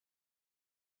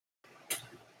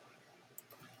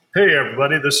Hey,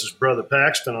 everybody, this is Brother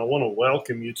Paxton. I want to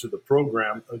welcome you to the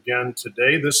program again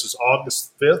today. This is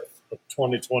August 5th of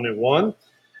 2021.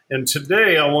 And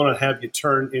today I want to have you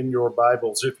turn in your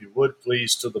Bibles, if you would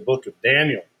please, to the book of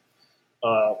Daniel.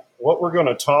 What we're going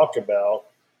to talk about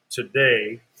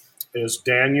today is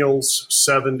Daniel's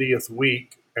 70th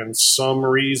week and some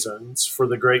reasons for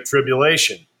the Great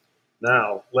Tribulation.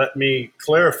 Now, let me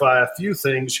clarify a few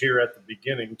things here at the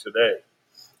beginning today.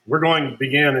 We're going to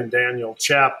begin in Daniel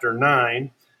chapter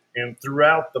 9, and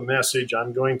throughout the message,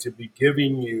 I'm going to be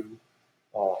giving you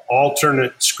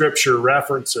alternate scripture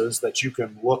references that you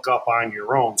can look up on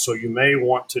your own. So you may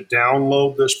want to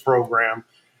download this program,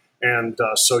 and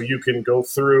so you can go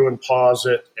through and pause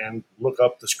it and look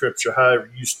up the scripture.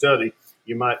 However you study,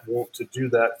 you might want to do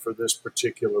that for this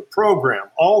particular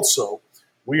program. Also,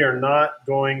 we are not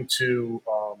going to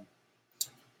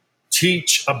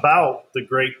teach about the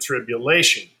Great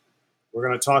Tribulation. We're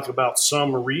going to talk about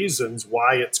some reasons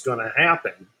why it's going to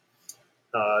happen,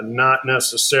 not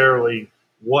necessarily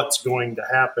what's going to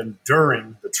happen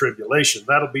during the tribulation.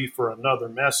 That'll be for another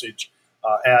message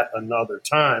at another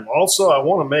time. Also, I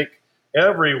want to make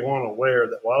everyone aware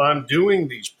that while I'm doing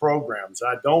these programs,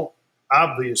 I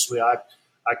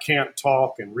can't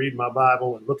talk and read my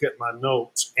Bible and look at my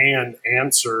notes and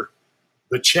answer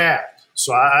the chat.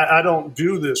 So I don't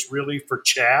do this really for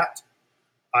chat.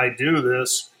 I do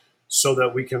this so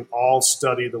that we can all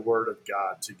study the Word of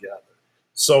God together.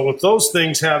 So with those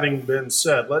things having been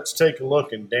said, let's take a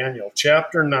look in Daniel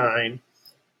chapter 9,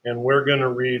 and we're going to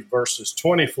read verses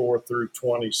 24 through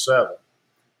 27.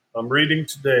 I'm reading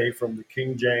today from the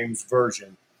King James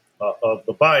Version of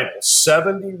the Bible.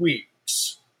 70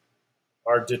 weeks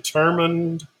are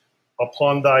determined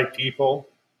upon thy people.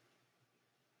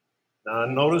 Now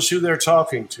notice who they're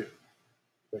talking to.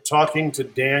 They're talking to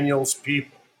Daniel's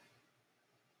people.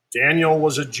 Daniel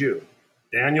was a Jew.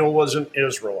 Daniel was an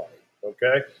Israelite,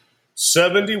 okay?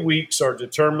 70 weeks are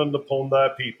determined upon thy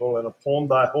people and upon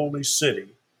thy holy city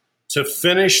to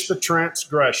finish the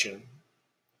transgression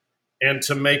and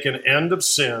to make an end of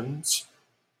sins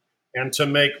and to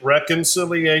make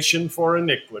reconciliation for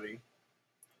iniquity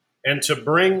and to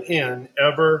bring in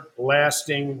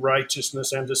everlasting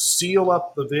righteousness and to seal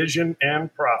up the vision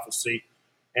and prophecy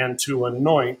and to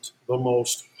anoint the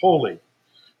most holy.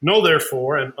 Know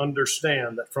therefore and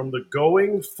understand that from the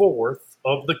going forth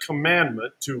of the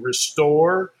commandment to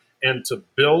restore and to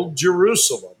build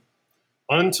Jerusalem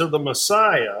unto the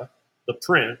Messiah, the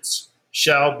Prince,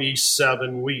 shall be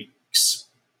 7 weeks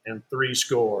and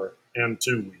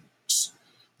 62 weeks.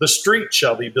 The street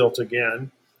shall be built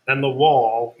again, and the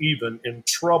wall even in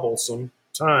troublesome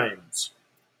times.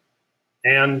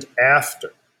 And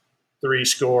after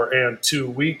 62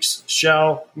 weeks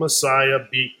shall Messiah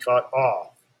be cut off,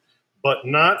 but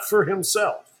not for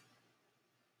himself.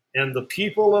 And the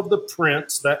people of the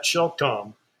prince that shall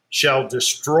come shall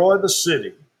destroy the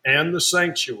city and the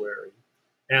sanctuary,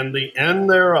 and the end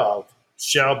thereof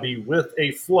shall be with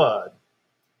a flood,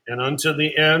 and unto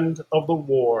the end of the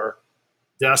war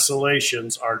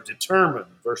desolations are determined.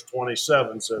 Verse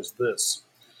 27 says this,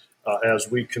 as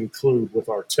we conclude with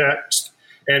our text,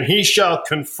 and he shall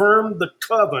confirm the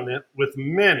covenant with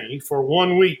many for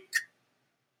 1 week.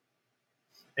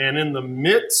 And in the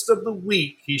midst of the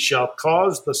week he shall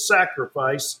cause the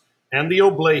sacrifice and the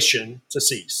oblation to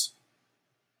cease.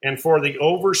 And for the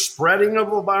overspreading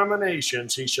of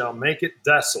abominations he shall make it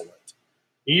desolate,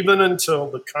 even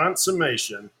until the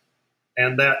consummation,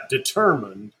 and that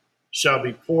determined shall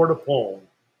be poured upon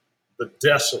the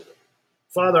desolate.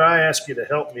 Father, I ask you to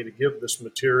help me to give this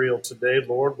material today,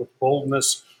 Lord, with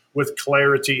boldness, with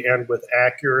clarity, and with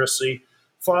accuracy.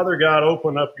 Father God,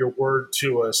 open up your word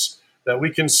to us that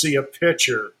we can see a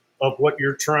picture of what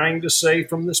you're trying to say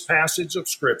from this passage of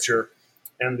Scripture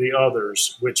and the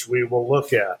others which we will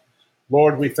look at.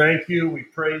 Lord, we thank you, we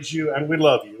praise you, and we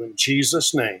love you. In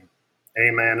Jesus' name,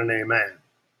 amen and amen.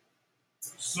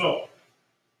 So,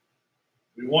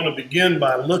 we want to begin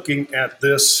by looking at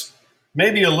this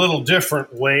maybe a little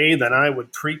different way than I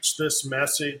would preach this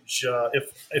message.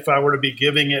 If I were to be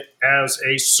giving it as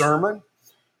a sermon,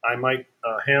 I might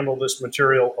handle this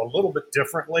material a little bit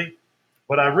differently.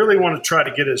 But I really want to try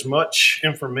to get as much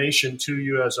information to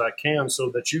you as I can so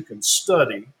that you can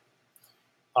study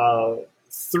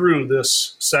through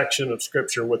this section of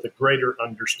Scripture with a greater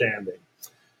understanding.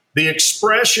 The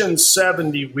expression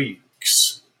 70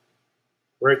 weeks,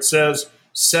 where it says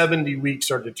 70 weeks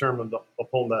are determined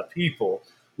upon that people,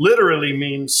 literally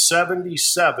means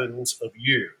 77s of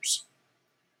years.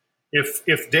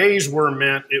 If days were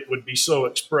meant, it would be so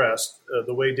expressed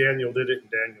the way Daniel did it in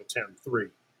Daniel 10:3.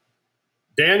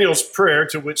 Daniel's prayer,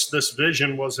 to which this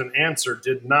vision was an answer,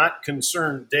 did not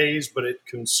concern days, but it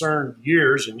concerned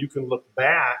years. And you can look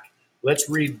back. Let's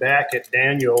read back at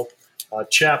Daniel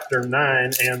chapter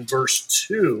 9 and verse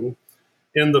 2.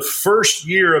 In the first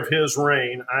year of his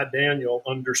reign, I, Daniel,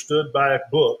 understood by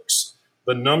books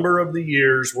the number of the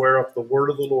years whereof the word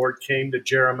of the Lord came to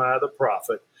Jeremiah the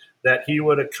prophet, that he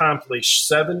would accomplish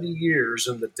 70 years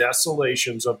in the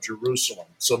desolations of Jerusalem.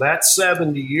 So that's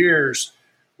 70 years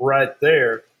right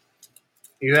there.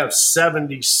 You have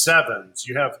 77s.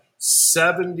 You have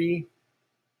 70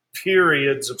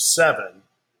 periods of 7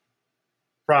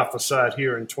 prophesied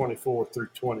here in 24 through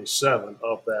 27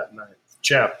 of that 9th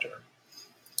chapter.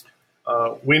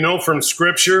 We know from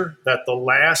Scripture that the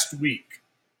last week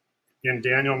in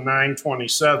Daniel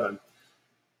 9:27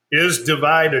 is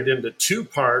divided into 2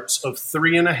 parts of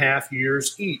 3.5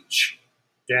 years each.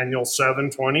 Daniel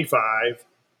 7:25,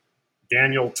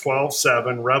 Daniel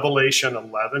 12:7, Revelation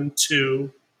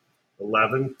 11:2,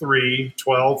 11:3,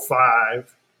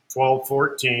 12:5,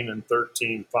 12:14, and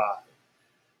 13:5.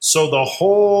 So the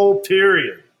whole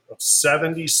period of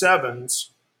 77s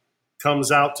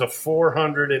comes out to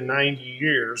 490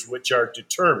 years, which are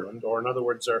determined, or in other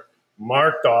words, are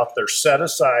marked off. They're set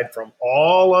aside from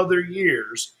all other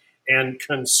years and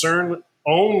concern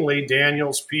only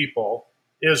Daniel's people,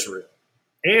 Israel,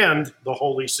 and the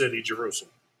holy city,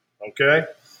 Jerusalem. Okay?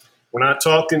 We're not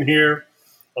talking here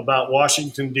about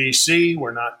Washington, D.C.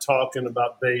 We're not talking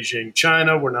about Beijing,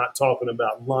 China. We're not talking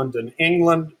about London,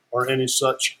 England, or any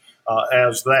such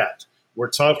as that. We're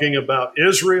talking about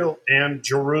Israel and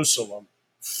Jerusalem,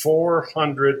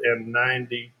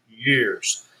 490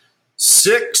 years.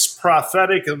 6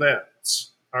 prophetic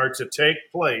events are to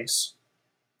take place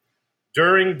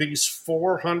during these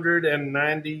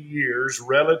 490 years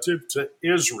relative to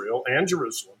Israel and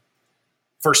Jerusalem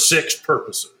for 6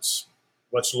 purposes.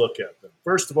 Let's look at them.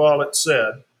 First of all, it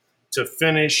said to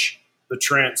finish the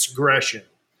transgression.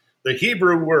 The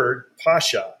Hebrew word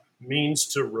pasha means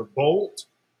to revolt,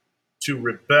 to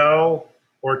rebel,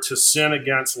 or to sin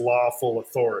against lawful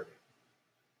authority.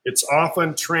 It's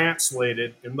often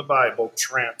translated in the Bible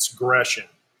transgression.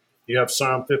 You have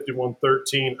Psalm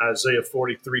 51:13, Isaiah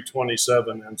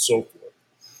 43:27, and so forth.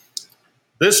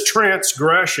 This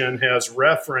transgression has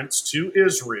reference to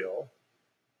Israel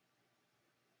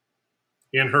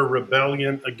in her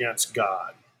rebellion against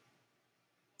God.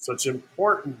 So it's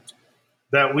important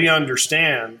that we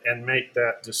understand and make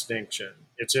that distinction.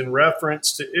 It's in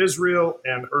reference to Israel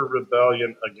and her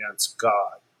rebellion against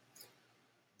God.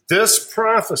 This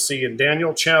prophecy in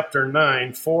Daniel chapter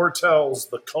 9 foretells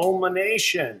the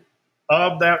culmination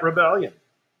of that rebellion.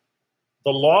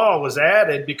 The law was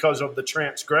added because of the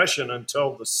transgression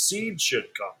until the seed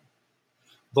should come.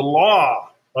 The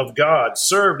law of God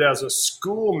served as a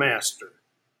schoolmaster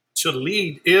to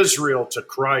lead Israel to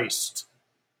Christ.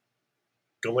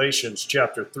 Galatians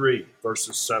chapter 3,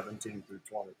 verses 17 through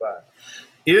 25.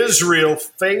 Israel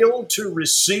failed to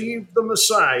receive the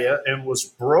Messiah and was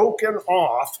broken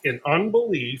off in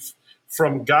unbelief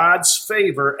from God's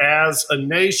favor as a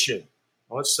nation.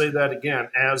 Let's say that again,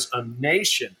 as a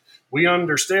nation. We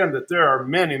understand that there are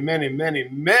many, many, many,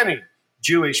 many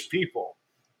Jewish people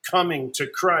coming to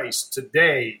Christ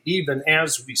today, even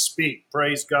as we speak.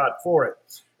 Praise God for it.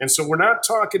 And so we're not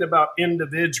talking about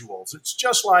individuals. It's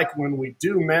just like when we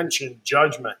do mention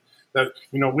judgment, that,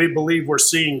 we believe we're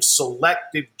seeing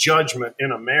selective judgment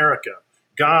in America.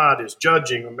 God is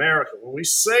judging America. When we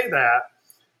say that,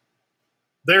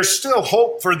 there's still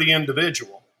hope for the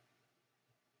individual.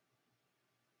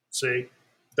 See,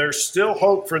 there's still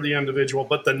hope for the individual,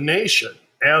 but the nation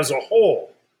as a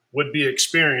whole would be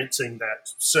experiencing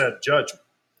that said judgment.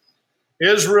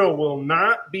 Israel will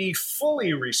not be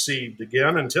fully received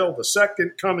again until the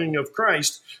second coming of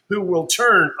Christ, who will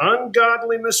turn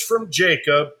ungodliness from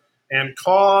Jacob and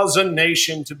cause a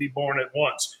nation to be born at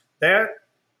once. That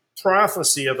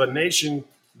prophecy of a nation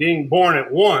being born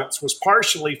at once was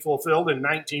partially fulfilled in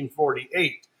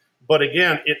 1948. But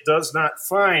again, it does not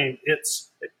find its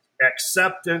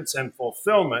acceptance and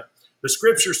fulfillment. The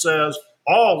scripture says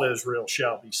all Israel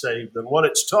shall be saved. And what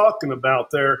it's talking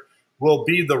about there will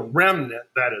be the remnant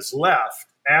that is left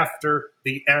after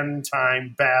the end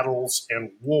time battles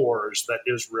and wars that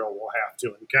Israel will have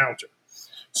to encounter.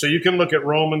 So you can look at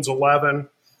Romans 11,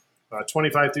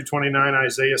 25 through 29,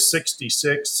 Isaiah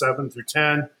 66, 7 through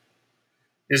 10,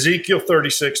 Ezekiel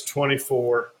 36,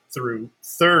 24 through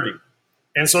 30.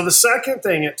 And so the second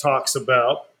thing it talks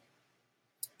about,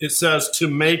 it says to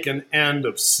make an end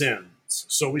of sins.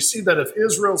 So we see that if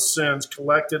Israel's sins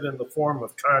collected in the form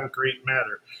of concrete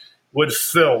matter would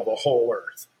fill the whole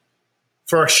earth,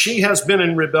 For she has been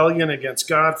in rebellion against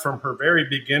God from her very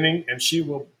beginning, and she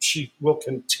will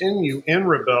continue in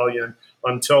rebellion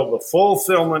until the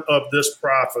fulfillment of this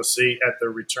prophecy at the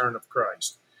return of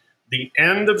Christ. The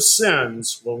end of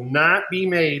sins will not be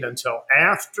made until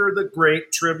after the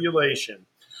great tribulation.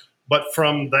 But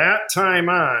from that time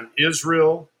on,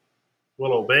 Israel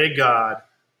will obey God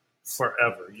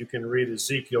forever. You can read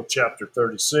Ezekiel chapter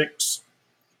 36.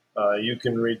 You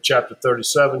can read chapter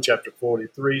 37, chapter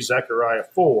 43, Zechariah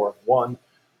 4, 1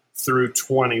 through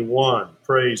 21.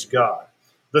 Praise God.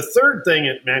 The third thing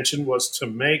it mentioned was to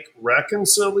make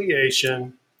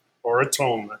reconciliation or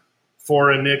atonement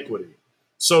for iniquity.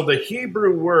 So the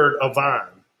Hebrew word avan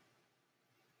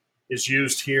is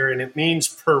used here, and it means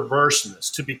perverseness,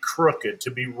 to be crooked,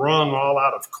 to be run all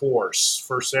out of course.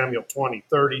 1 Samuel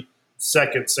 20:30,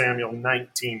 2 Samuel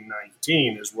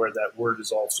 19:19 is where that word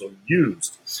is also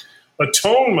used.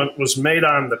 Atonement was made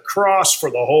on the cross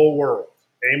for the whole world.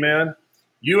 Amen.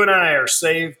 You and I are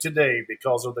saved today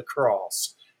because of the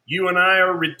cross. You and I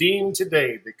are redeemed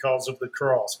today because of the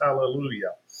cross.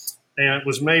 Hallelujah. And it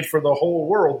was made for the whole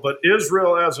world, but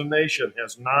Israel as a nation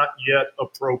has not yet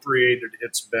appropriated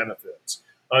its benefits.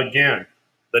 Again,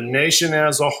 the nation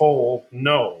as a whole,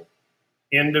 no.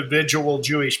 Individual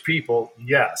Jewish people,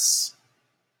 yes.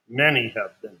 Many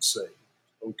have been saved.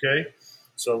 Okay?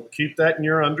 So keep that in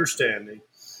your understanding.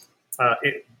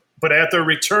 But at the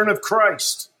return of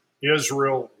Christ,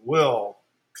 Israel will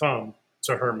come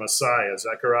to her Messiah.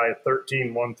 Zechariah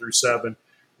 13, 1 through 7.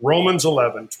 Romans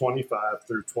 11, 25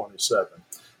 through 27.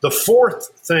 The fourth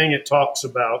thing it talks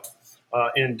about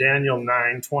in Daniel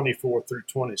 9, 24 through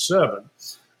 27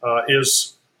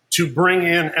 is to bring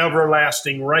in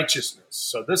everlasting righteousness.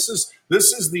 So this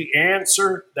is the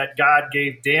answer that God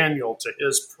gave Daniel to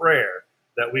his prayer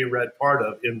that we read part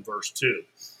of in verse 2.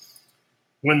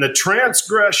 When the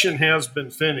transgression has been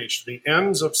finished, the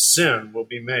ends of sin will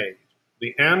be made.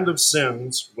 The end of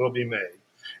sins will be made.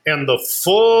 And the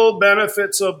full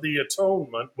benefits of the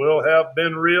atonement will have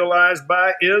been realized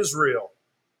by Israel.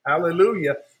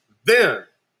 Hallelujah. Then,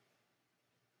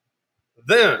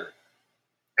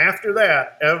 after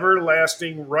that,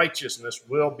 everlasting righteousness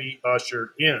will be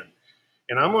ushered in.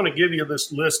 And I'm going to give you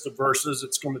this list of verses.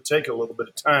 It's going to take a little bit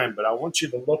of time, but I want you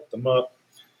to look them up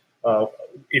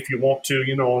if you want to,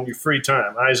 on your free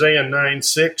time. Isaiah 9,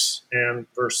 6 and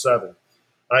verse 7.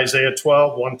 Isaiah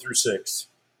 12, 1 through 6.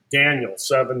 Daniel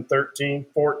 7, 13,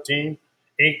 14,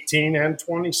 18, and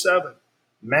 27.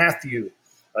 Matthew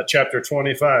chapter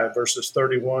 25, verses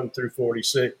 31 through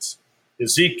 46.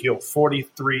 Ezekiel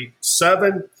 43,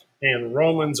 7, and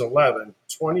Romans 11,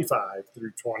 25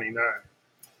 through 29.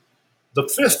 The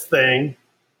fifth thing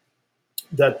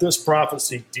that this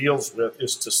prophecy deals with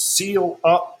is to seal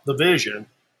up the vision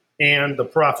and the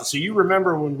prophecy. You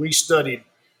remember when we studied,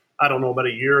 I don't know, about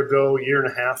a year and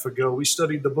a half ago, we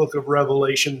studied the book of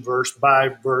Revelation verse by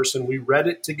verse, and we read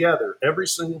it together, every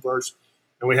single verse,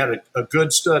 and we had a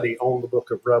good study on the book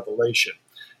of Revelation.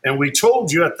 And we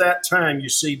told you at that time, you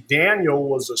see, Daniel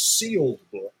was a sealed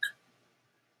book.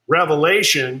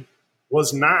 Revelation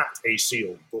was not a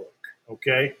sealed book,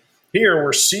 okay? Here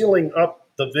we're sealing up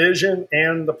the vision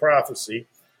and the prophecy,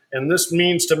 and this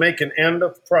means to make an end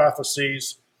of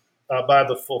prophecies by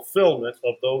the fulfillment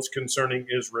of those concerning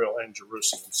Israel and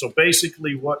Jerusalem. So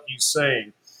basically what he's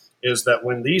saying is that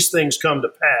when these things come to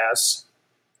pass,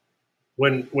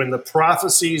 when the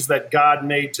prophecies that God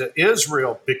made to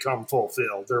Israel become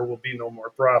fulfilled, there will be no more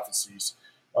prophecies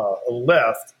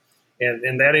left.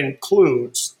 And that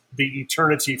includes the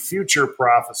eternity future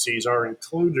prophecies are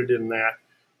included in that.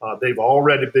 They've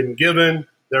already been given.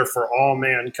 They're for all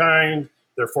mankind.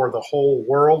 They're for the whole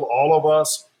world, all of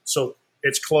us. So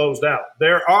it's closed out.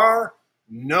 There are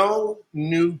no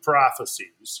new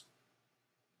prophecies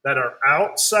that are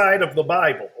outside of the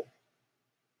Bible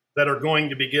that are going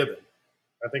to be given.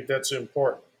 I think that's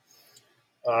important.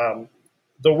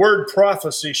 The word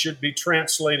prophecy should be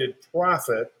translated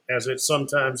prophet, as it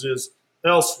sometimes is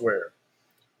elsewhere.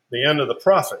 The end of the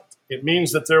prophet. It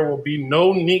means that there will be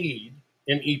no need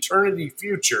in eternity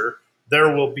future.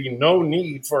 There will be no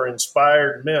need for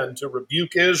inspired men to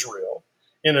rebuke Israel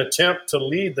in attempt to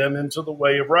lead them into the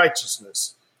way of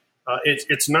righteousness.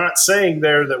 It's not saying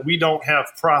there that we don't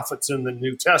have prophets in the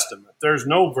New Testament. There's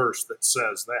no verse that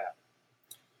says that.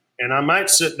 And I might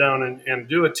sit down and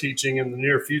do a teaching in the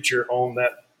near future on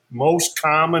that most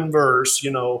common verse,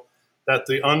 that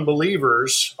the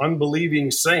unbelieving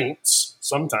saints,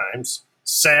 sometimes,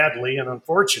 sadly and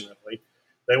unfortunately,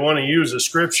 they want to use a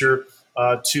scripture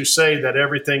to say that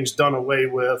everything's done away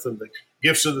with and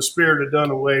Gifts of the Spirit are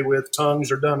done away with.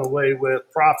 Tongues are done away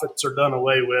with. Prophets are done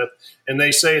away with. And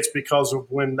they say it's because of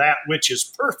when that which is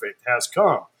perfect has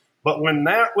come. But when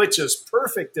that which is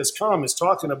perfect has come, is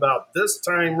talking about this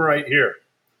time right here.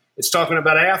 It's talking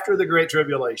about after the Great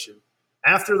Tribulation,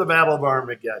 after the Battle of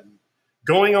Armageddon,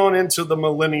 going on into the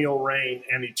millennial reign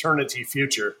and eternity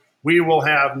future. We will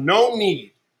have no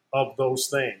need of those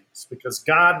things because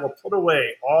God will put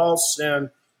away all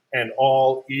sin and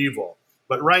all evil.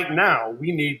 But right now,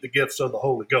 we need the gifts of the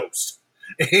Holy Ghost.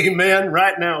 Amen.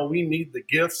 Right now, we need the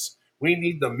gifts. We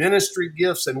need the ministry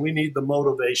gifts, and we need the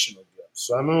motivational gifts.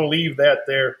 So I'm going to leave that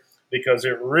there because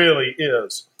it really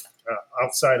is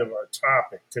outside of our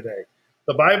topic today.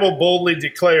 The Bible boldly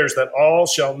declares that all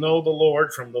shall know the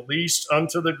Lord from the least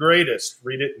unto the greatest.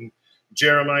 Read it in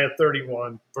Jeremiah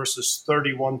 31, verses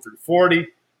 31 through 40,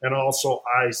 and also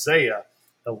Isaiah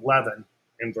 11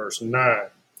 and verse 9.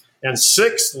 And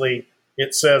sixthly,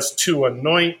 it says to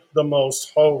anoint the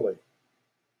most holy.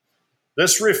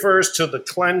 This refers to the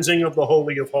cleansing of the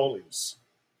Holy of Holies,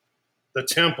 the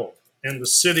temple, and the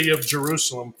city of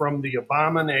Jerusalem from the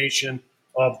abomination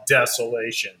of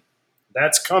desolation.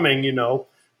 That's coming,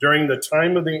 during the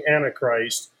time of the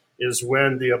Antichrist is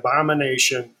when the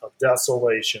abomination of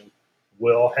desolation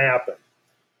will happen.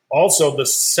 Also, the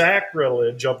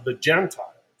sacrilege of the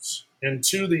Gentiles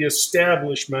into the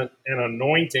establishment and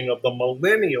anointing of the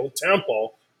millennial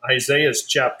temple, Isaiah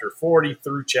chapter 40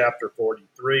 through chapter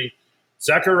 43,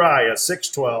 Zechariah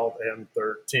 6:12 and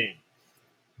 13.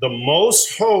 The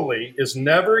most holy is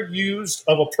never used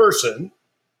of a person,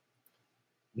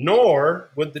 nor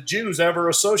would the Jews ever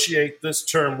associate this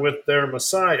term with their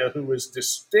Messiah, who is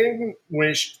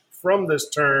distinguished from this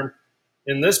term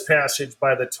in this passage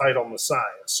by the title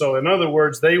Messiah. So in other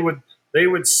words, they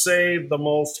would save the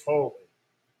most holy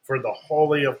for the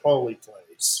holy of holy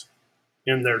place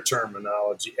in their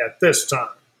terminology at this time.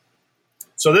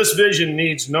 So this vision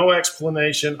needs no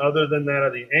explanation other than that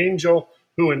of the angel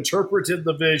who interpreted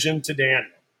the vision to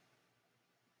Daniel.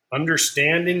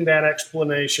 Understanding that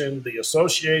explanation, the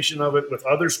association of it with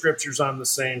other scriptures on the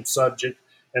same subject,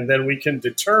 and then we can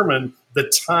determine the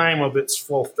time of its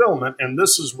fulfillment. And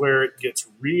this is where it gets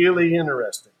really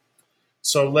interesting.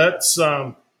 So let's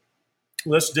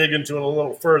dig into it a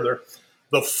little further.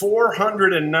 The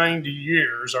 490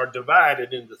 years are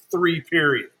divided into three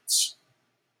periods.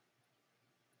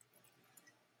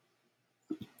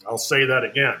 I'll say that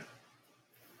again.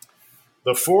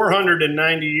 The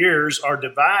 490 years are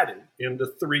divided into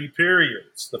three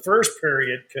periods. The first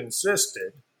period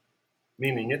consisted,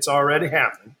 meaning it's already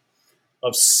happened,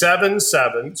 of 7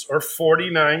 sevens or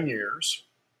 49 years,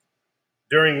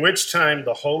 during which time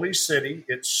the holy city,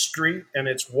 its street, and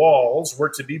its walls were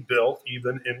to be built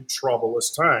even in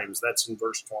troublous times. That's in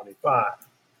verse 25.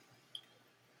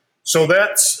 So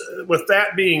that's, with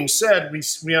that being said,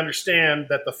 we understand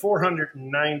that the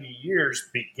 490 years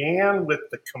began with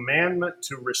the commandment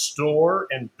to restore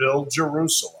and build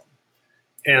Jerusalem,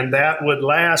 and that would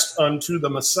last unto the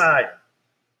Messiah.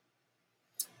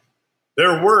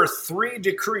 There were 3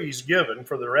 decrees given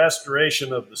for the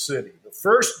restoration of the city. The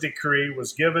first decree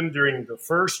was given during the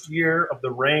first year of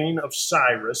the reign of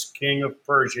Cyrus, king of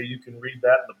Persia. You can read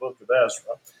that in the book of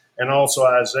Ezra, and also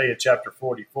Isaiah chapter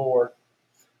 44,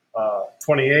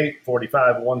 28,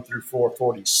 45, 1 through 4,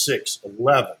 46,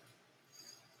 11.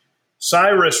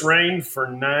 Cyrus reigned for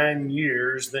 9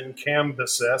 years, then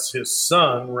Cambyses, his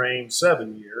son, reigned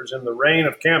 7 years. In the reign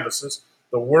of Cambyses,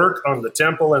 the work on the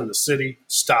temple and the city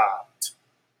stopped.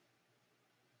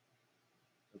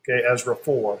 Okay, Ezra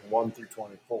 4, 1 through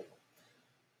 24.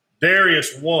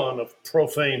 Darius I of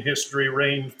profane history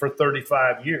reigned for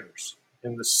 35 years.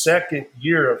 In the second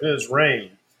year of his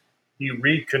reign, he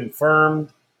reconfirmed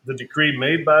the decree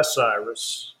made by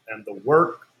Cyrus, and the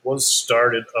work was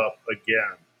started up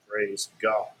again. Praise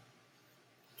God.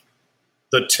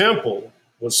 The temple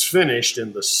was finished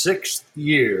in the 6th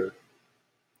year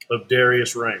of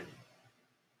Darius' reign.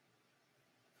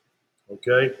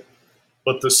 Okay?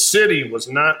 But the city was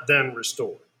not then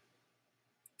restored.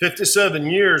 57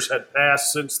 years had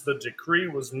passed since the decree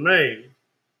was made.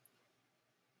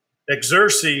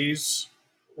 Xerxes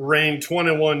reigned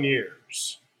 21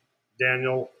 years.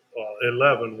 Daniel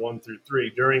 11, 1 through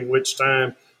 3, during which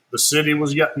time the city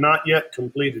was not yet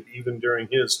completed, even during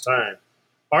his time.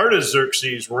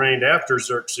 Artaxerxes reigned after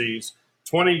Xerxes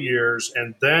 20 years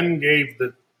and then gave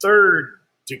the third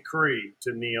decree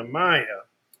to Nehemiah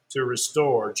to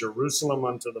restore Jerusalem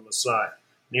unto the Messiah.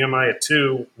 Nehemiah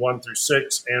 2, 1 through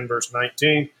 6 and verse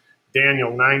 19,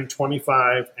 Daniel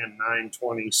 9:25 and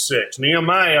 9:26.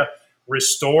 Nehemiah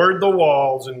restored the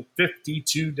walls in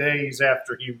 52 days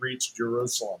after he reached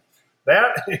Jerusalem.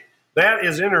 That That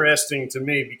is interesting to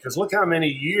me because look how many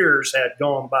years had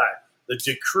gone by. The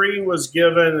decree was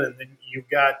given, and then you've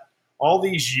got all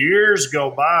these years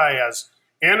go by as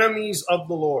enemies of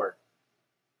the Lord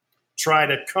try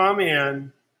to come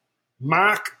in,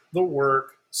 mock the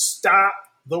work, stop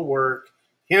the work,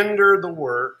 hinder the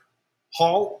work,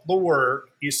 halt the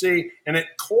work, you see, and it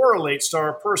correlates to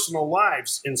our personal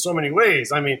lives in so many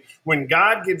ways. I mean, when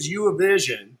God gives you a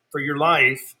vision for your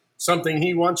life, something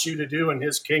he wants you to do in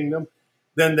his kingdom,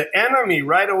 then the enemy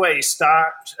right away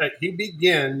stops, he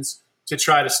begins to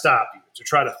try to stop you, to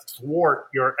try to thwart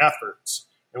your efforts.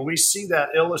 And we see that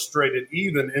illustrated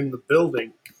even in the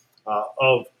building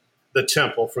of the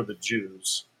temple for the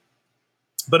Jews.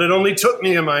 But it only took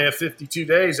Nehemiah 52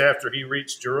 days after he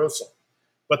reached Jerusalem.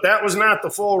 But that was not the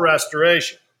full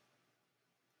restoration.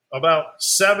 About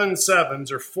 7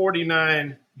 sevens or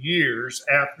 49 years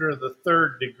after the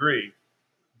third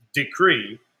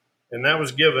decree, and that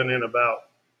was given in about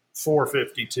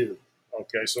 452.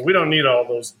 Okay, so we don't need all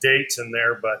those dates in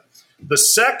there, but the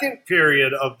second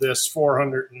period of this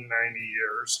 490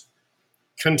 years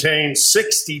contains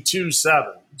 62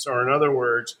 sevens, or in other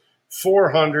words,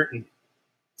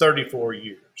 434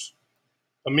 years.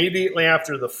 Immediately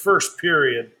after the first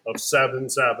period of 7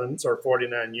 sevens, or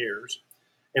 49 years,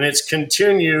 and it's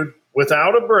continued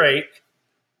without a break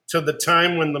to the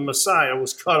time when the Messiah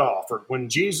was cut off, or when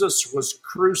Jesus was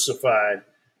crucified,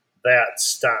 that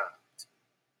stopped.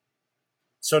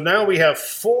 So now we have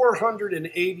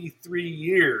 483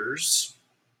 years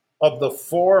of the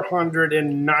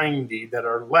 490 that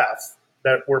are left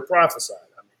that were prophesied.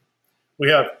 I mean,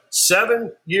 we have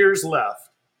 7 years left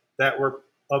that were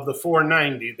of the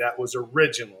 490 that was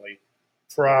originally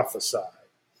prophesied.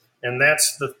 And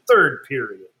that's the third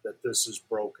period that this is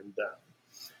broken down.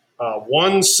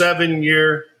 1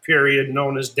 7-year period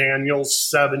known as Daniel's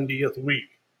 70th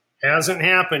week. Hasn't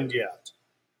happened yet.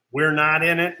 We're not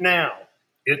in it now.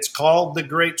 It's called the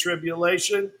Great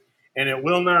Tribulation, and it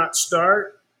will not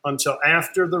start until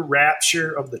after the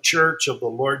rapture of the church of the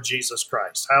Lord Jesus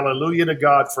Christ. Hallelujah to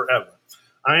God forever.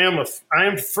 I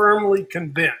am firmly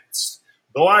convinced,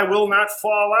 though I will not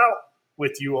fall out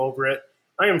with you over it,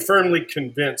 I am firmly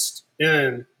convinced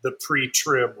in the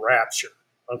pre-trib rapture,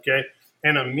 okay?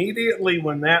 And immediately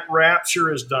when that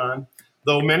rapture is done,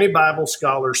 though many Bible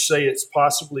scholars say it's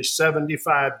possibly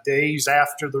 75 days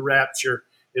after the rapture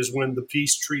is when the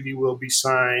peace treaty will be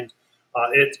signed.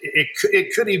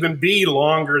 It could even be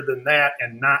longer than that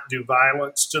and not do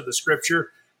violence to the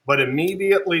scripture. But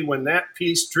immediately when that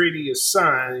peace treaty is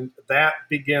signed, that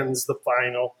begins the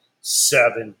final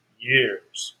 7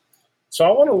 years. So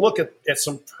I want to look at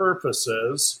some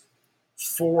purposes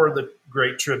for the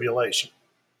Great Tribulation.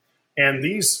 And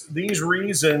these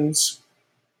reasons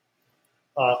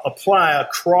apply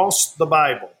across the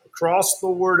Bible, across the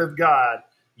Word of God.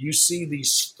 You see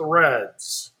these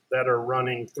threads that are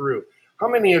running through. How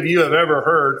many of you have ever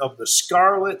heard of the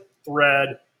scarlet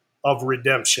thread of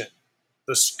redemption?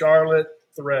 The scarlet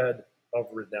thread of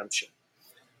redemption.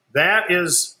 That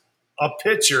is a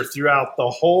picture throughout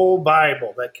the whole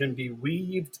Bible that can be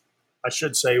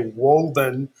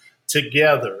woven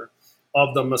together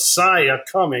of the Messiah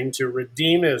coming to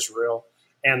redeem Israel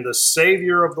and the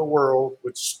Savior of the world,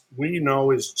 which we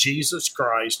know is Jesus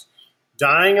Christ,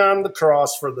 dying on the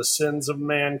cross for the sins of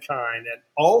mankind and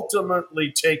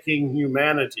ultimately taking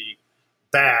humanity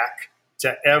back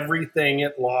to everything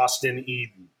it lost in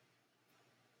Eden.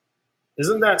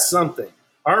 Isn't that something?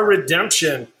 Our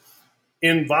redemption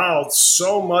involves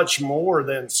so much more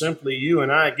than simply you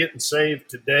and I getting saved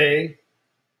today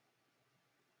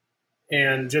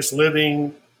and just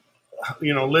living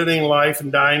life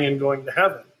and dying and going to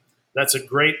heaven. That's a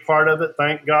great part of it.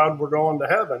 Thank God we're going to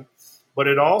heaven. But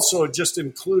it also just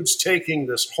includes taking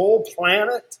this whole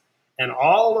planet and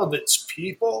all of its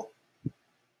people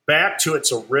back to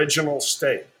its original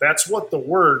state. That's what the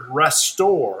word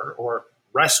restore or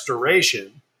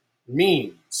restoration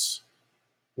means.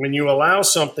 When you allow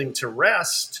something to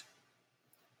rest,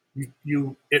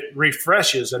 it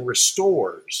refreshes and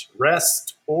restores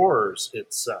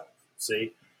itself.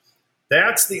 See,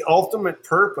 that's the ultimate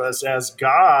purpose as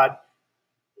God.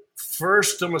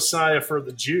 First, a Messiah for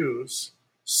the Jews.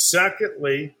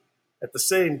 Secondly, at the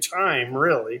same time,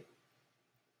 really,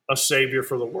 a Savior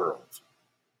for the world.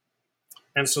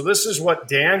 And so this is what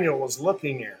Daniel was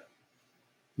looking at.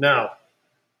 Now,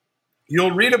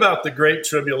 you'll read about the Great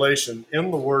Tribulation in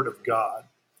the Word of God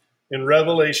in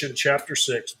Revelation chapter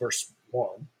 6, verse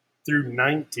 1 through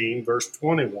 19, verse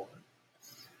 21.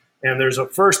 And there's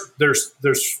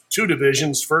two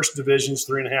divisions. First division is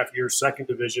 3.5 years. Second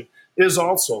division is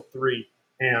also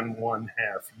 3.5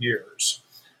 years.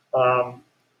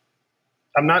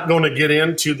 I'm not going to get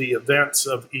into the events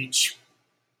of each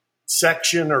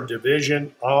section or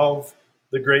division of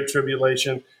the Great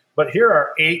Tribulation, but here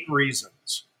are 8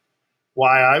 reasons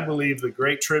why I believe the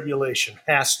Great Tribulation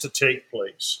has to take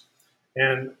place.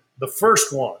 And the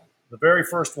first one, the very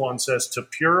first one says to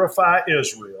purify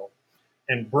Israel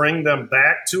and bring them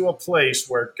back to a place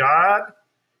where God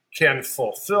can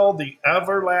fulfill the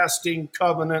everlasting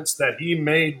covenants that he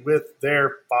made with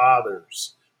their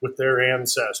fathers, with their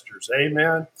ancestors.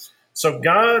 Amen. So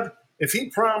God, if he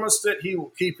promised it, he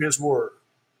will keep his word.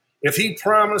 If he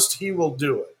promised, he will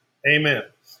do it. Amen.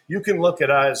 You can look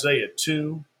at Isaiah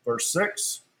 2, verse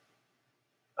 6,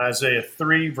 Isaiah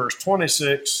 3, verse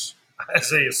 26,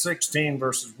 Isaiah 16,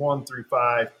 verses 1 through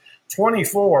 5,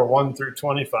 24, 1 through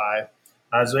 25,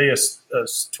 Isaiah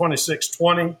 26,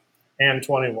 20 and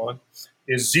 21,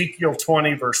 Ezekiel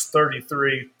 20, verse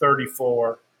 33,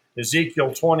 34,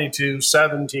 Ezekiel 22,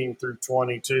 17 through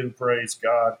 22, praise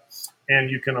God. And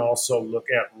you can also look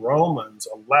at Romans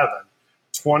 11,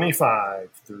 25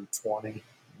 through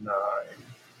 29.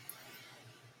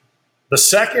 The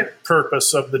second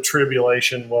purpose of the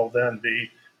tribulation will then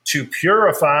be to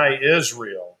purify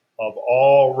Israel of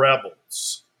all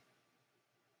rebels.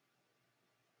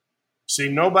 See,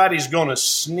 nobody's going to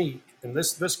sneak, and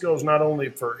this goes not only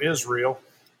for Israel,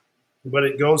 but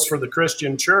it goes for the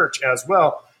Christian church as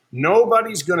well.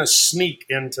 Nobody's going to sneak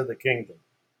into the kingdom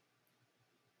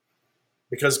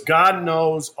because God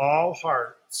knows all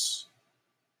hearts.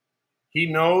 He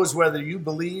knows whether you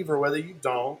believe or whether you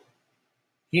don't.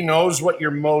 He knows what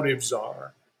your motives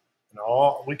are.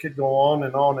 And we could go on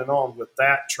and on and on with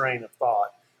that train of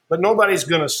thought. But nobody's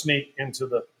going to sneak into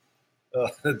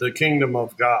the kingdom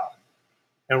of God.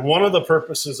 And one of the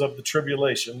purposes of the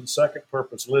tribulation, the second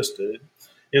purpose listed,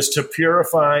 is to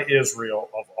purify Israel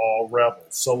of all rebels.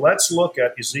 So let's look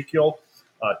at Ezekiel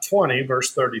 20,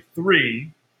 verse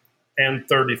 33 and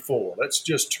 34. Let's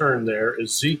just turn there,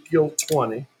 Ezekiel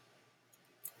 20.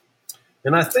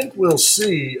 And I think we'll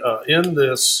see in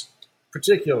this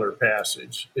particular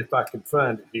passage, if I can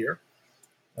find it here,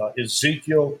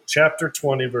 Ezekiel chapter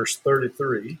 20, verse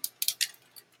 33.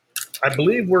 I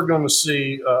believe we're going to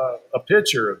see a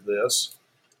picture of this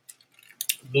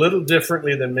a little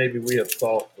differently than maybe we have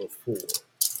thought before.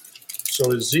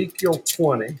 So Ezekiel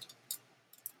 20,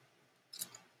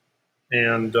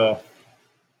 and I'll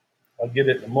get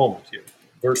it in a moment here,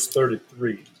 verse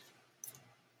 33.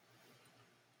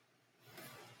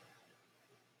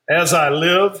 As I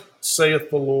live, saith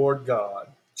the Lord God,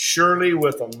 surely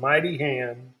with a mighty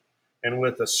hand and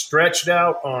with a stretched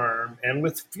out arm and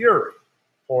with fury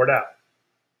poured out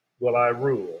will I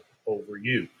rule over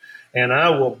you. And I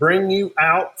will bring you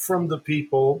out from the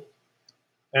people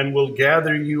and will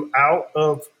gather you out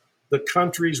of the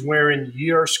countries wherein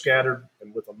ye are scattered,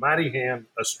 and with a mighty hand,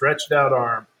 a stretched out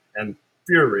arm, and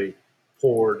fury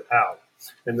poured out.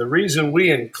 And the reason we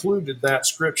included that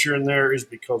scripture in there is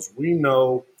because we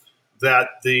know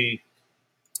that the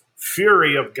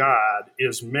fury of God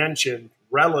is mentioned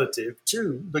relative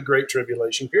to the Great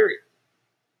Tribulation period.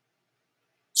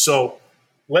 So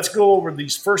let's go over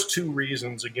these first 2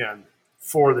 reasons again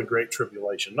for the Great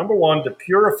Tribulation. Number 1, to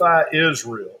purify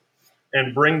Israel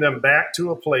and bring them back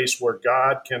to a place where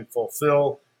God can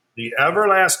fulfill the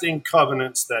everlasting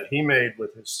covenants that he made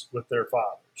with their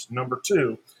fathers. Number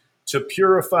 2, to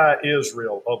purify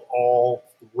Israel of all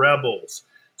rebels.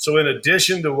 So in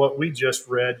addition to what we just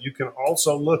read, you can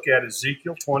also look at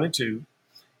Ezekiel 22,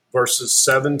 verses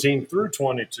 17 through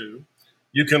 22.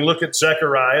 You can look at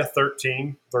Zechariah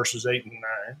 13, verses 8 and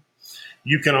 9.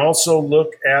 You can also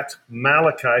look at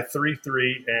Malachi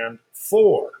 3 and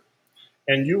 4.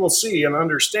 And you will see and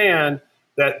understand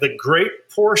that the great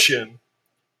portion,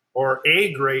 or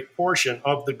a great portion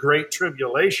of the Great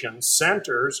Tribulation,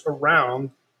 centers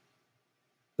around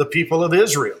the people of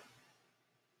Israel.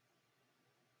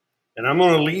 And I'm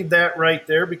going to leave that right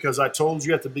there because I told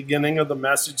you at the beginning of the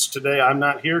message today, I'm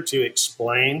not here to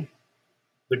explain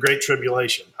the Great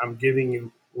Tribulation. I'm giving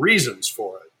you reasons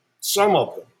for it, some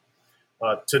of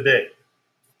them today.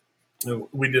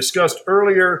 We discussed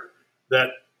earlier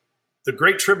that the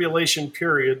Great Tribulation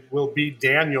period will be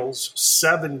Daniel's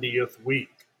 70th week.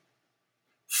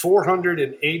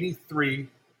 483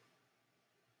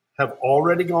 have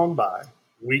already gone by,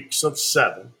 weeks of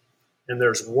 7, and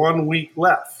there's 1 week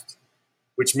left,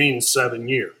 which means 7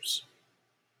 years.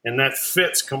 And that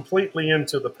fits completely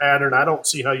into the pattern. I don't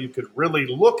see how you could really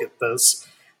look at this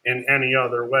in any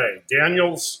other way.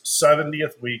 Daniel's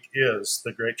 70th week is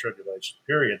the Great Tribulation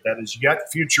period. That is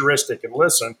yet futuristic. And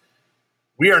listen,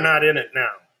 we are not in it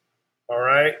now. All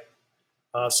right?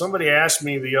 Somebody asked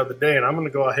me the other day, and I'm going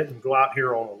to go ahead and go out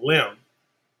here on a limb.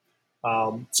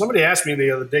 Somebody asked me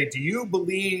the other day, do you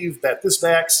believe that this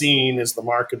vaccine is the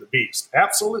mark of the beast?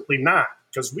 Absolutely not,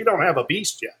 because we don't have a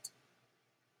beast yet.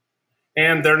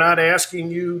 And they're not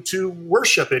asking you to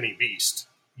worship any beast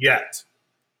yet.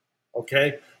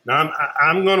 Okay? Now,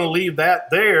 I'm going to leave that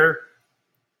there.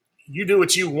 You do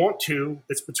what you want to.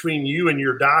 It's between you and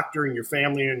your doctor and your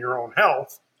family and your own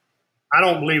health. I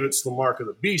don't believe it's the mark of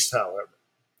the beast, however.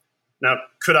 Now,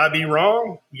 could I be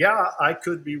wrong? Yeah, I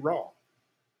could be wrong.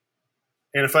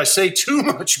 And if I say too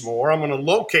much more, I'm going to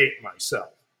locate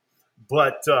myself.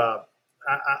 But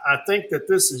I think that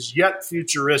this is yet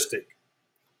futuristic.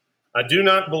 I do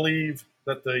not believe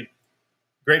that the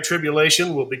Great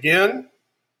Tribulation will begin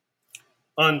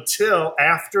until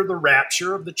after the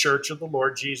rapture of the Church of the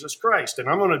Lord Jesus Christ. And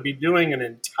I'm going to be doing an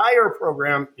entire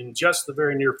program in just the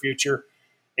very near future,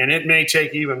 and it may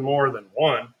take even more than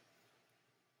one,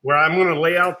 where I'm going to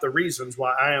lay out the reasons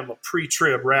why I am a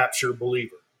pre-trib rapture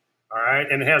believer. All right.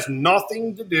 And it has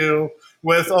nothing to do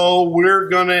with, we're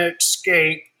going to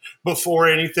escape before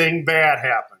anything bad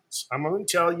happens. I'm going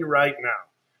to tell you right now,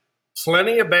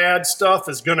 plenty of bad stuff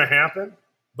is going to happen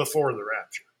before the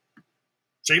rapture.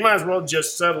 So you might as well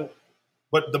just settle.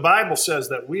 But the Bible says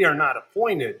that we are not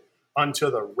appointed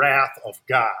unto the wrath of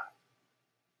God.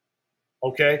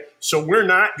 Okay. So we're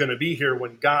not going to be here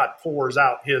when God pours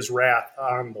out his wrath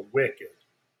on the wicked.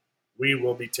 We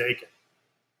will be taken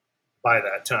by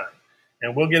that time.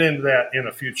 And we'll get into that in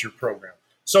a future program.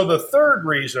 So the third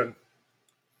reason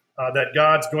that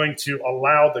God's going to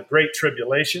allow the Great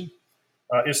Tribulation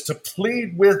is to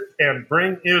plead with and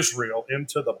bring Israel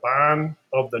into the bond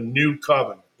of the new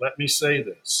covenant. Let me say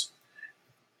this.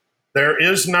 There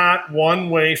is not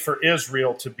one way for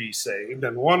Israel to be saved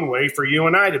and one way for you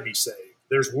and I to be saved.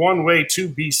 There's one way to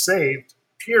be saved,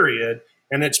 period,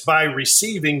 and it's by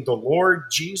receiving the Lord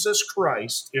Jesus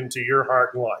Christ into your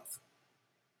heart and life.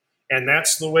 And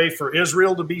that's the way for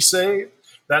Israel to be saved.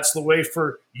 That's the way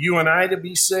for you and I to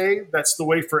be saved. That's the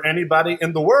way for anybody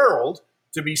in the world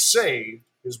to be saved,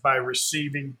 is by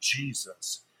receiving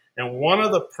Jesus. And one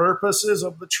of the purposes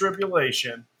of the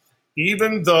tribulation,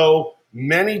 even though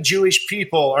many Jewish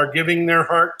people are giving their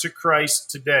heart to Christ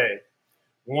today,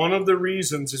 one of the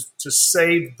reasons is to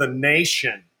save the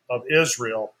nation of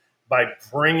Israel by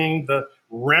bringing the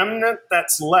remnant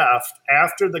that's left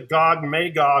after the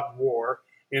Gog-Magog war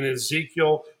in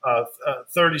Ezekiel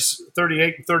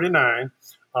 38 and 39,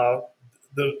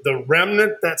 the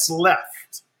remnant that's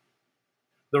left,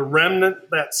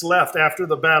 after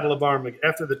the battle of Armageddon,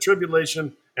 after the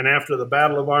tribulation and after the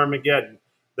battle of Armageddon,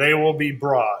 they will be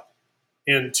brought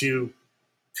into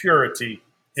purity,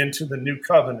 into the new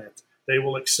covenant. They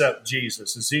will accept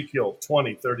Jesus. Ezekiel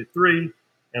 20, 33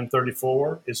 and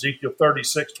 34, Ezekiel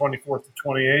 36, 24 to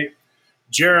 28,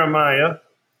 Jeremiah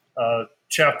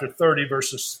chapter 30,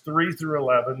 verses 3 through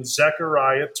 11,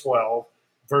 Zechariah 12,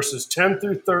 verses 10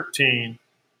 through 13,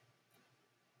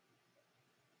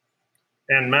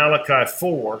 and Malachi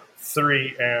 4,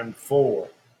 3 and 4.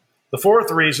 The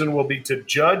fourth reason will be to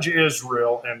judge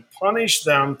Israel and punish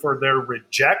them for their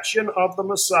rejection of the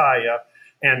Messiah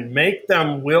and make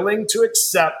them willing to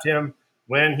accept him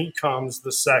when he comes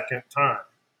the second time.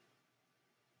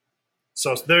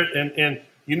 So there, and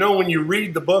you know, when you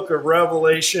read the book of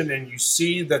Revelation and you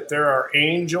see that there are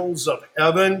angels of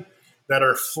heaven that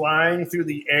are flying through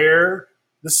the air,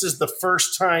 this is the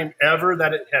first time ever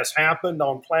that it has happened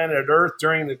on planet Earth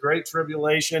during the Great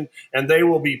Tribulation, and they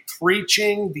will be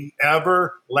preaching the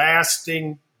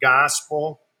everlasting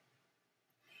gospel.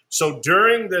 So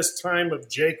during this time of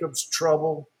Jacob's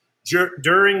trouble,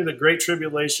 during the Great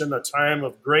Tribulation, a time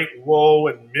of great woe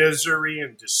and misery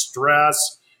and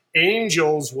distress,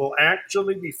 angels will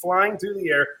actually be flying through the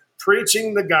air,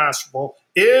 preaching the gospel.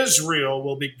 Israel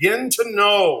will begin to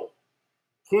know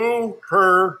who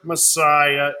her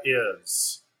Messiah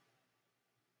is.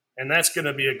 And that's going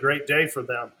to be a great day for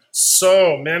them.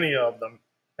 So many of them,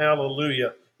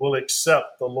 hallelujah, will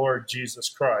accept the Lord Jesus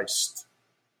Christ.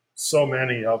 So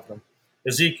many of them.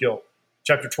 Ezekiel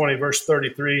chapter 20, verse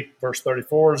 33, verse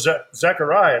 34,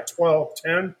 Zechariah 12,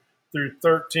 10 through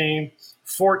 13,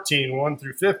 14, 1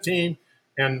 through 15,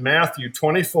 and Matthew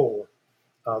 24,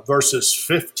 verses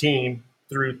 15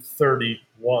 through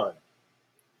 31.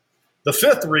 The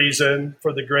fifth reason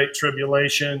for the Great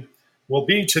Tribulation will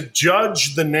be to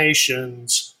judge the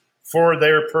nations for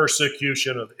their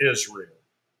persecution of Israel.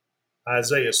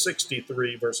 Isaiah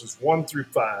 63, verses 1 through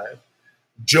 5,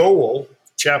 Joel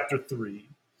chapter 3,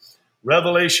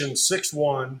 Revelation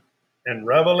 6:1, and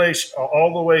Revelation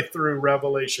all the way through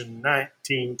Revelation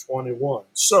 19:21.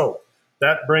 So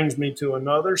that brings me to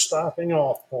another stopping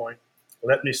off point.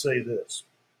 Let me say this.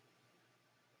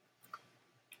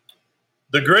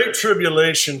 The Great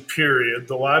Tribulation period,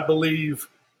 though I believe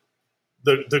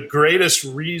the greatest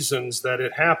reasons that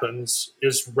it happens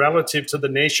is relative to the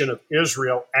nation of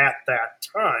Israel at that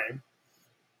time,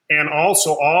 and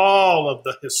also all of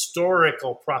the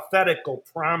historical, prophetical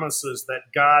promises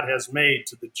that God has made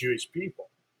to the Jewish people.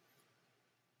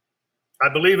 I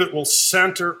believe it will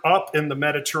center up in the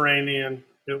Mediterranean.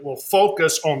 It will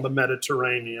focus on the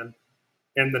Mediterranean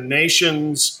and the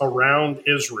nations around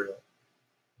Israel.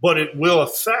 But it will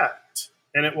affect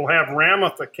and it will have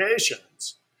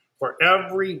ramifications for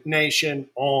every nation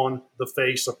on the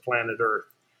face of planet Earth.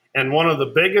 And one of the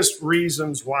biggest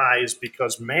reasons why is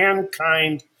because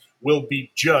mankind will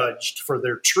be judged for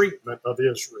their treatment of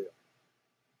Israel.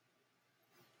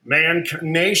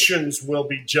 Nations will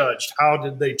be judged. How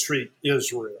did they treat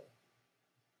Israel?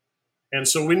 And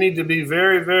so we need to be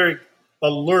very, very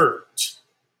alert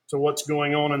to what's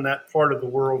going on in that part of the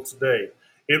world today.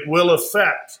 It will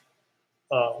affect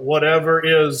whatever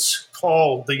is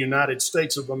called the United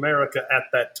States of America at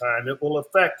that time. It will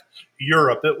affect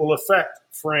Europe. It will affect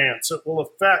France. It will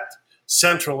affect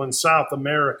Central and South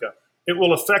America. It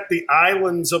will affect the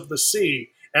islands of the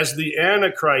sea as the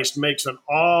Antichrist makes an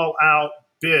all-out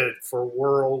bid for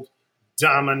world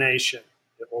domination.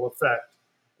 It will affect,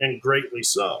 and greatly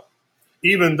so,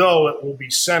 even though it will be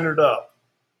centered up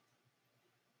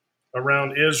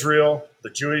around Israel, the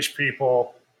Jewish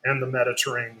people, and the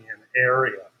Mediterranean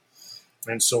area.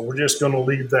 And so we're just going to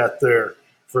leave that there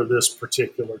for this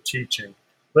particular teaching.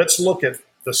 Let's look at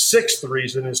the sixth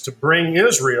reason is to bring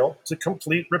Israel to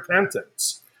complete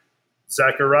repentance.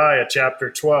 Zechariah chapter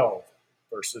 12,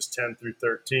 verses 10 through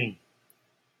 13.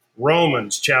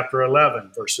 Romans chapter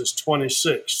 11, verses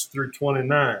 26 through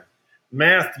 29.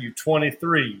 Matthew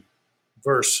 23,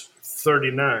 verse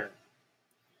 39.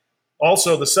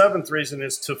 Also, the seventh reason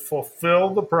is to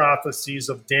fulfill the prophecies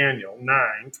of Daniel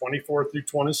 9, 24 through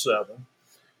 27,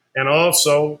 and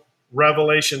also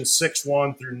Revelation 6,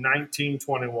 1 through 19,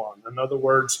 21. In other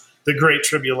words, the Great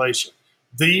Tribulation.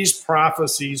 These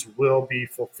prophecies will be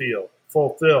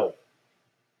fulfilled.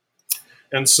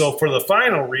 And so for the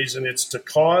final reason, it's to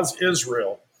cause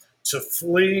Israel to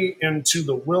flee into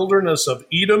the wilderness of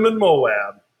Edom and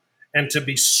Moab and to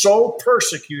be so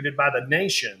persecuted by the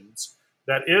nations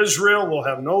that Israel will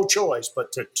have no choice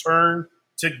but to turn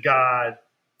to God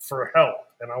for help.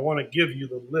 And I want to give you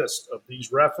the list of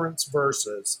these reference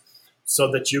verses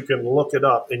so that you can look it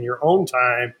up in your own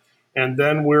time. And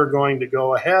then we're going to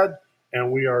go ahead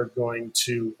and we are going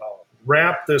to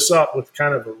wrap this up with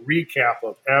kind of a recap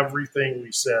of everything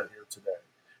we said here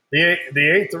today.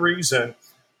 The eighth reason,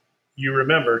 you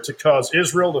remember, to cause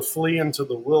Israel to flee into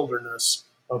the wilderness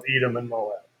of Edom and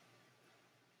Moab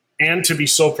and to be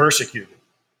so persecuted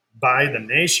by the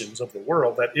nations of the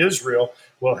world that Israel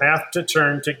will have to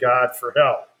turn to God for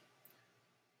help.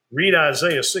 Read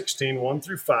Isaiah 16, 1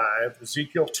 through 5,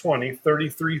 Ezekiel 20,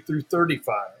 33 through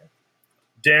 35,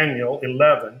 Daniel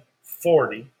 11,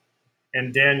 40,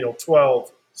 and Daniel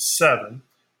 12, 7,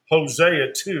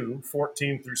 Hosea 2,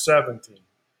 14 through 17,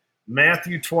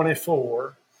 Matthew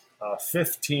 24,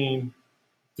 15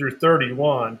 through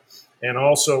 31, and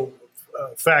also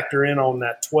factor in on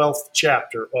that 12th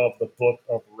chapter of the book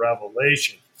of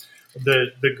Revelation.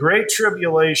 The Great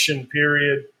Tribulation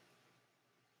period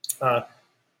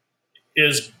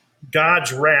is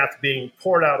God's wrath being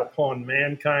poured out upon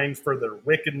mankind for their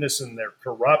wickedness and their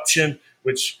corruption,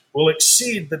 which will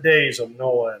exceed the days of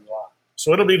Noah and Lot.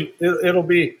 So it'll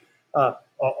be a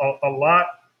lot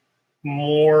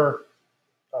more.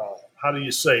 How do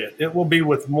you say it? It will be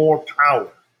with more power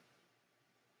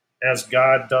as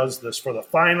God does this for the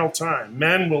final time.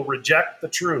 Men will reject the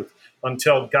truth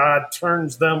until God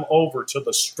turns them over to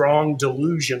the strong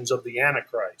delusions of the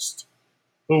Antichrist,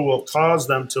 who will cause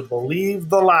them to believe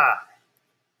the lie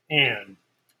and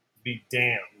be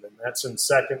damned. And that's in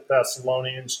 2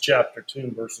 Thessalonians chapter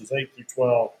 2, verses 8 through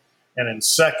 12, and in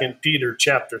 2 Peter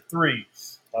chapter 3,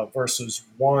 verses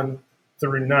 1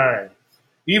 through 9.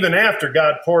 Even after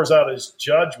God pours out his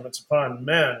judgments upon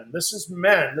men, and this is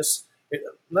men,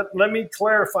 let me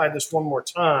clarify this one more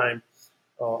time.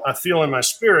 I feel in my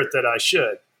spirit that I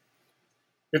should.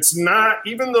 It's not,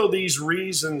 even though these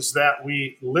reasons that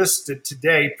we listed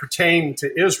today pertain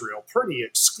to Israel pretty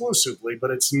exclusively,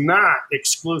 but it's not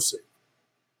exclusive.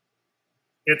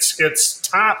 It's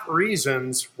top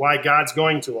reasons why God's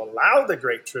going to allow the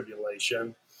Great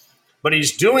Tribulation, but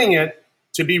he's doing it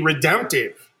to be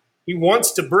redemptive. He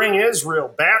wants to bring Israel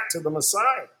back to the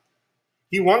Messiah.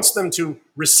 He wants them to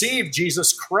receive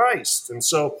Jesus Christ. And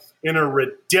so in a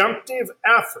redemptive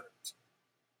effort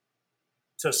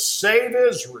to save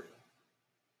Israel,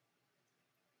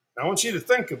 I want you to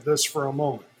think of this for a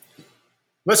moment.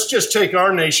 Let's just take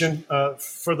our nation,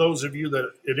 for those of you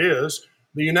that it is,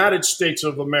 the United States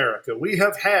of America. We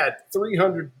have had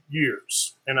 300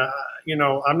 years. And,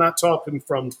 I'm not talking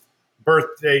from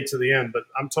birthday to the end, but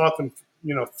I'm talking,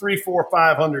 3, 4,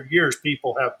 500 years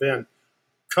people have been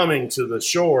coming to the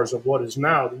shores of what is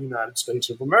now the United States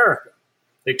of America.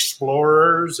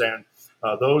 Explorers and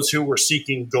those who were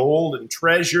seeking gold and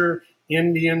treasure,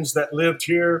 Indians that lived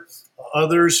here,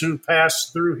 others who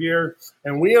passed through here.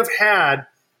 And we have had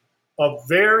a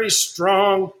very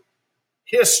strong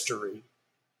history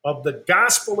of the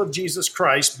gospel of Jesus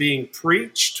Christ being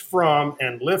preached from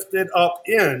and lifted up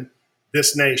in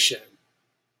this nation.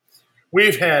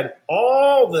 We've had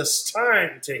all this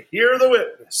time to hear the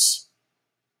witness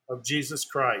of Jesus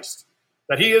Christ,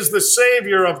 that he is the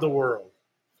Savior of the world,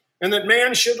 and that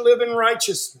man should live in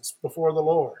righteousness before the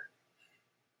Lord.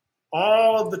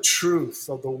 All of the truth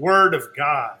of the Word of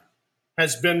God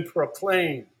has been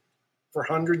proclaimed for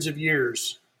hundreds of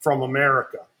years from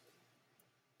America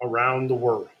around the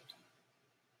world.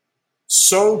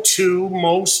 So too,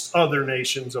 most other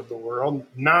nations of the world,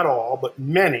 not all, but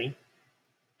many,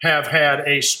 have had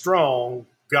a strong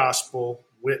gospel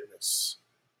witness.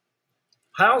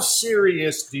 How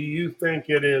serious do you think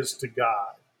it is to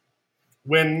God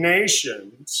when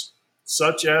nations,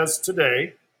 such as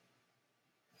today,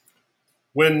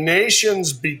 when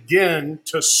nations begin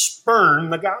to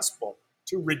spurn the gospel,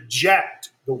 to reject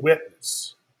the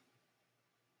witness?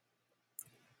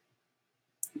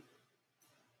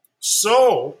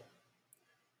 So,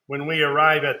 when we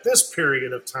arrive at this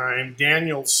period of time,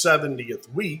 Daniel's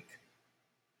 70th week,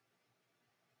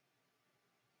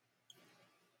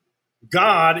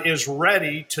 God is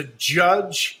ready to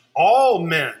judge all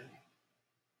men,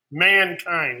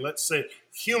 mankind, let's say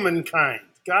humankind.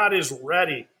 God is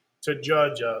ready to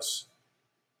judge us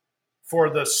for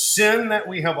the sin that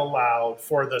we have allowed,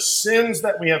 for the sins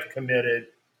that we have committed,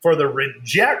 for the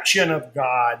rejection of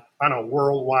God on a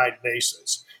worldwide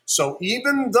basis. So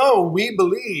even though we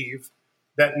believe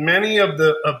that many of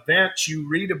the events you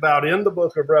read about in the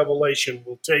book of Revelation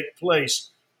will take place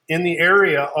in the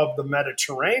area of the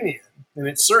Mediterranean, and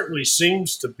it certainly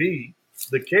seems to be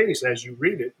the case as you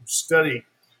read it, study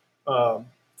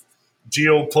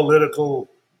geopolitical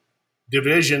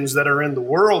divisions that are in the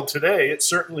world today, it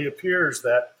certainly appears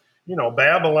that,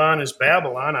 Babylon is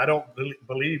Babylon. I don't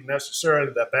believe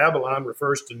necessarily that Babylon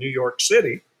refers to New York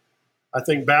City. I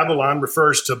think Babylon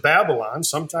refers to Babylon.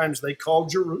 Sometimes they call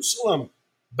Jerusalem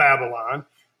Babylon.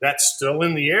 That's still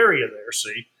in the area there,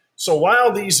 see? So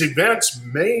while these events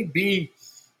may be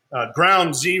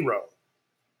ground zero,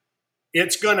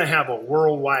 it's going to have a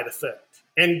worldwide effect.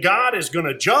 And God is going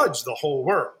to judge the whole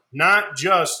world, not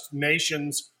just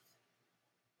nations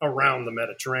around the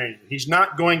Mediterranean. He's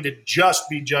not going to just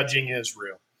be judging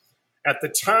Israel. At the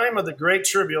time of the Great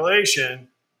Tribulation,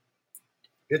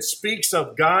 it speaks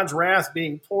of God's wrath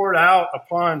being poured out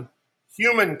upon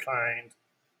humankind,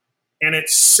 and it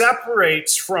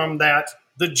separates from that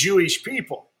the Jewish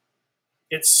people.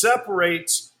 It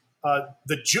separates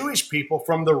the Jewish people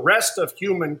from the rest of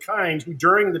humankind who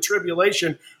during the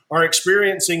tribulation are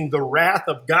experiencing the wrath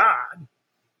of God.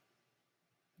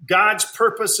 God's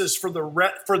purposes for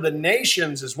the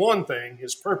nations is one thing.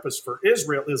 His purpose for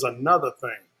Israel is another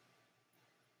thing.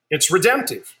 It's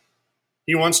redemptive.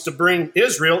 He wants to bring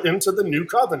Israel into the new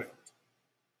covenant,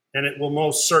 and it will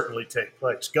most certainly take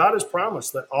place. God has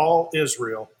promised that all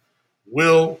Israel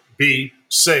will be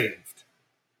saved.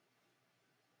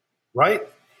 Right?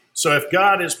 So if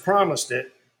God has promised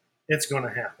it, it's going to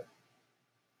happen.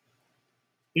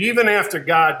 Even after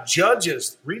God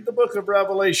judges, read the book of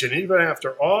Revelation, even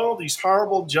after all these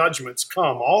horrible judgments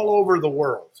come all over the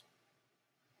world,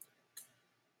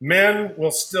 men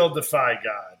will still defy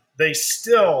God. They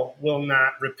still will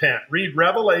not repent. Read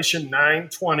Revelation 9,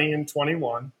 20 and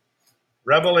 21,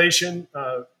 Revelation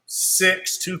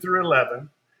 6, 2 through 11,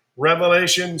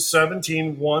 Revelation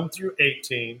 17, 1 through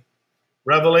 18,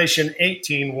 Revelation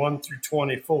 18, 1 through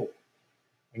 24.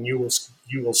 And you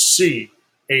will see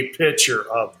a picture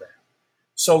of that.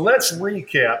 So let's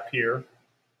recap here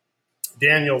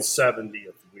Daniel's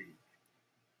 70th week.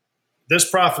 This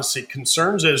prophecy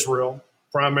concerns Israel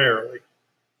primarily.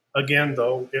 Again,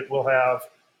 though, it will have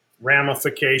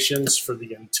ramifications for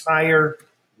the entire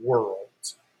world.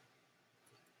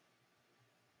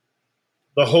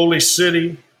 The holy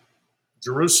city,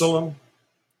 Jerusalem,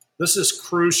 this is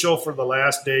crucial for the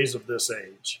last days of this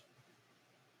age.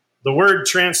 The word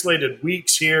translated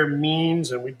weeks here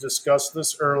means, and we discussed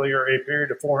this earlier, a period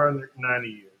of 490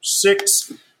 years.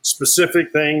 6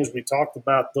 specific things. We talked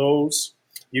about those.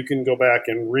 You can go back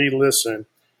and re-listen.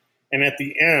 And at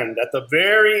the end, at the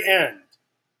very end,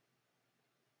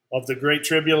 of the Great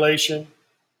Tribulation,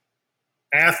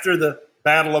 after the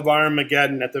Battle of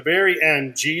Armageddon, at the very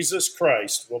end, Jesus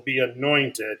Christ will be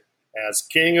anointed as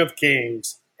King of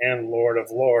Kings and Lord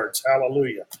of Lords.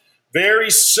 Hallelujah.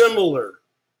 Very similar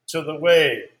to the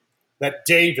way that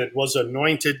David was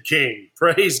anointed king.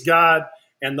 Praise God.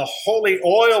 And the holy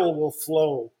oil will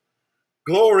flow.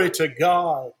 Glory to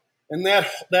God. And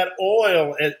that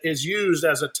oil is used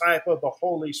as a type of the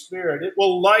Holy Spirit. It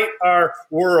will light our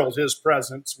world, his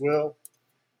presence will.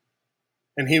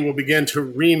 And he will begin to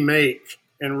remake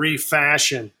and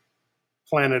refashion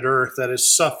planet Earth that has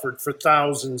suffered for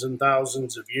thousands and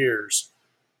thousands of years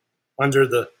under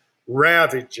the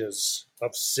ravages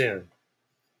of sin.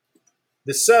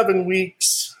 The 7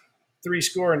 weeks,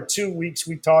 62 weeks,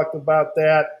 we talked about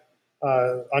that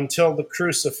until the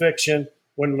crucifixion.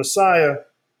 When Messiah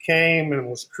came and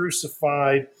was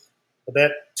crucified,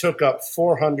 that took up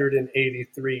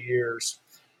 483 years.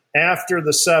 After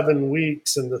the 7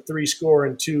 weeks and the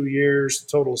 62 years,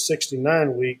 total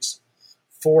 69 weeks,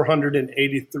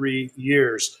 483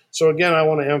 years. So again, I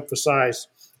want to emphasize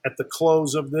at the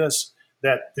close of this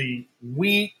that the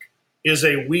week is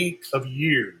a week of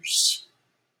years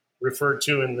referred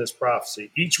to in this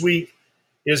prophecy. Each week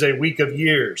is a week of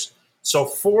years. So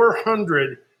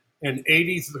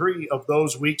 483 of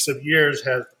those weeks of years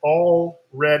have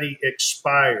already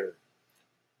expired.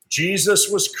 Jesus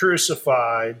was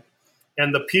crucified,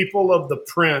 and the people of the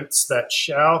prince that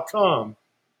shall come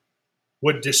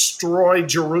would destroy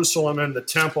Jerusalem and the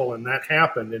temple, and that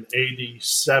happened in AD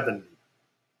 70.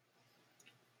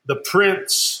 The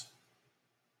prince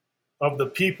of the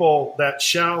people that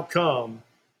shall come,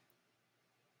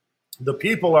 the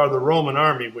people are the Roman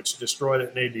army, which destroyed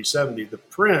it in AD 70. The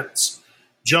prince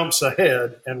jumps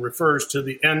ahead and refers to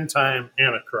the end time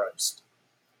Antichrist.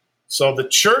 So the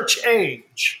church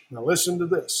age, now listen to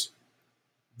this,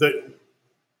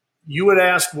 you would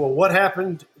ask, well, what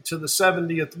happened to the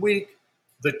 70th week?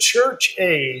 The church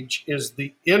age is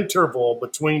the interval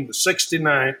between the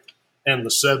 69th and the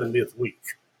 70th week.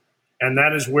 And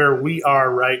that is where we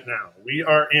are right now. We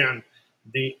are in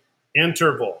the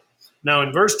interval. Now,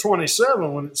 in verse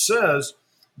 27, when it says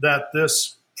that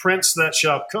this prince that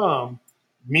shall come,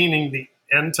 meaning the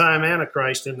end time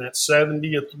Antichrist in that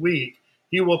 70th week,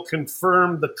 he will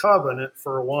confirm the covenant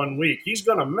for 1 week. He's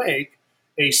going to make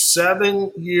a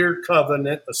 7-year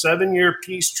covenant, a 7-year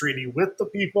peace treaty with the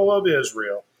people of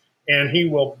Israel, and he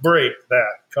will break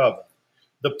that covenant.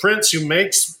 The prince who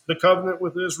makes the covenant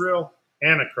with Israel,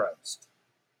 Antichrist,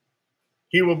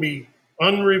 he will be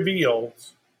unrevealed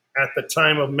at the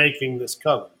time of making this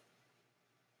covenant.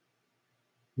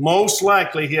 Most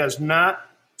likely, he has not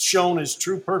shown his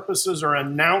true purposes or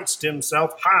announced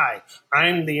himself. Hi,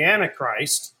 I'm the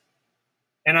Antichrist,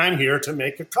 and I'm here to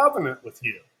make a covenant with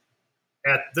you.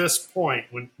 At this point,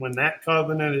 when that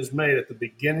covenant is made at the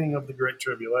beginning of the Great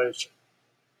Tribulation.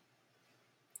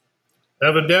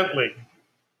 Evidently,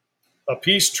 a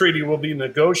peace treaty will be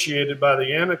negotiated by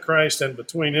the Antichrist and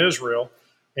between Israel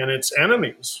and its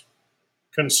enemies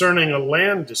concerning a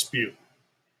land dispute.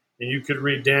 And you could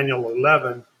read Daniel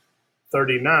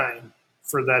 11:39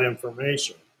 for that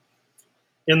information.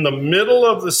 In the middle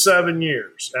of the 7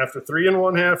 years, after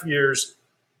 3.5 years,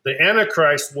 the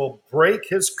Antichrist will break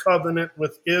his covenant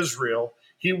with Israel.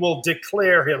 He will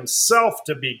declare himself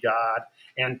to be God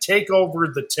and take over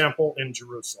the temple in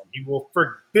Jerusalem. He will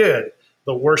forbid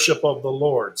the worship of the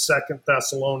Lord, 2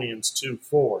 Thessalonians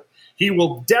 2:4. He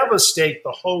will devastate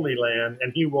the Holy Land,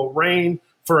 and he will reign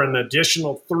for an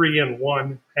additional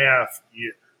 3.5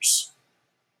 years.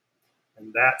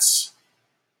 And that's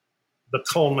the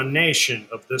culmination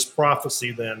of this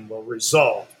prophecy then will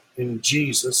result in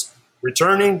Jesus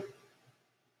returning.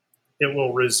 It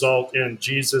will result in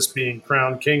Jesus being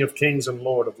crowned King of Kings and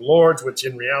Lord of Lords, which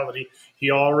in reality, he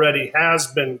already has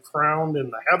been crowned in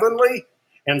the heavenly.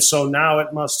 And so now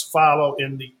it must follow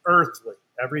in the earthly.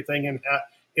 Everything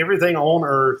on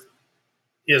earth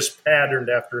is patterned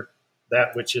after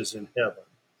that which is in heaven.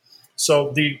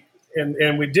 So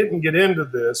and we didn't get into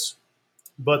this,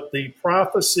 but the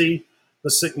prophecy, the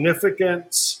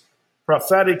significance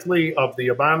prophetically of the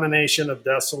abomination of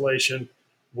desolation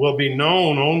will be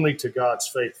known only to God's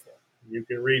faithful. You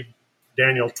can read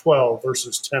Daniel 12,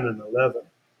 verses 10 and 11,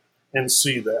 and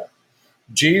see that.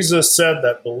 Jesus said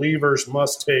that believers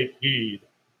must take heed.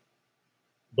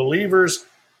 Believers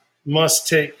must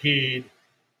take heed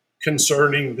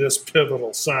concerning this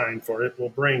pivotal sign, for it will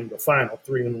bring the final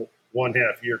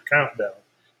 3.5 year countdown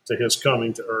to his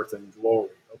coming to earth in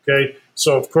glory. Okay,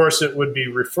 so of course it would be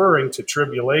referring to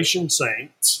tribulation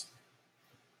saints,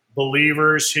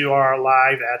 believers who are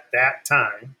alive at that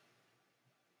time.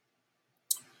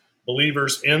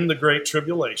 Believers in the Great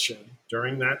Tribulation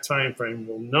during that time frame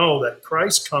will know that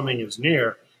Christ's coming is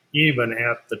near, even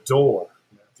at the door.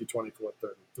 Matthew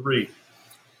 24:33.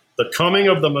 The coming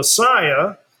of the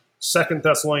Messiah, 2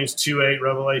 Thessalonians 2:8,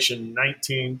 Revelation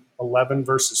 19:11,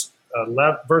 verse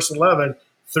 11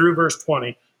 through verse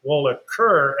 20, will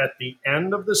occur at the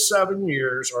end of the 7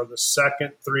 years, or the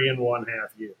second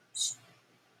 3.5 years.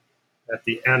 At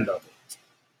the end of it.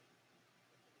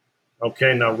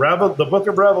 Okay, now the book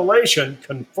of Revelation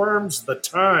confirms the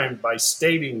time by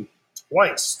stating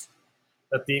twice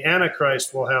that the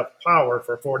Antichrist will have power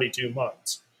for 42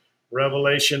 months.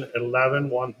 Revelation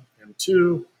 11:1 and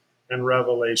 2, and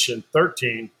Revelation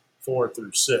 13:4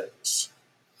 through 6.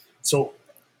 So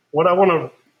what I want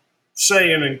to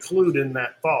say and include in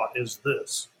that thought is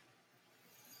this.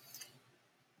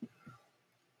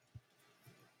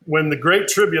 When the Great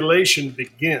Tribulation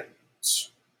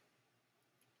begins,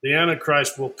 the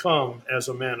Antichrist will come as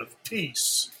a man of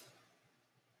peace.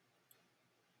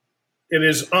 It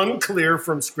is unclear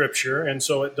from Scripture, and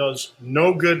so it does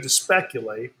no good to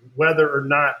speculate whether or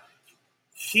not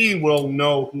he will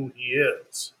know who he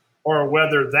is, or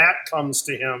whether that comes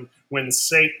to him when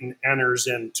Satan enters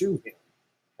into him,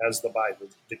 as the Bible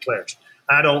declares.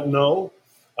 I don't know.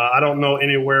 I don't know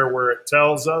anywhere where it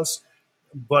tells us,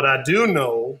 but I do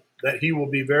know that he will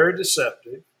be very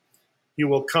deceptive. He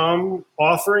will come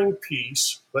offering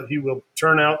peace, but he will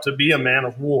turn out to be a man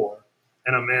of war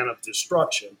and a man of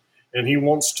destruction. And he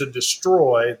wants to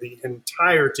destroy the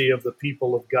entirety of the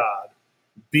people of God,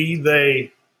 be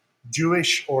they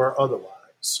Jewish or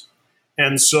otherwise.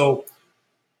 And so,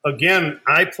 again,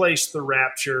 I place the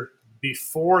rapture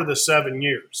before the 7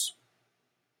 years.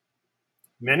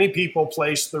 Many people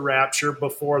place the rapture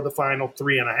before the final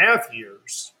 3.5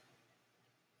 years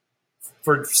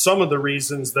for some of the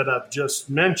reasons that I've just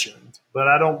mentioned, but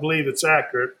I don't believe it's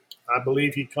accurate. I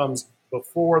believe he comes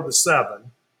before the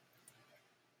 7,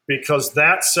 because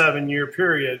that 7-year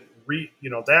period,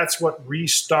 that's what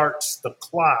restarts the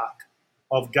clock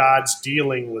of God's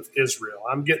dealing with Israel.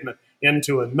 I'm getting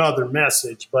into another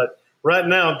message, but right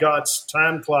now God's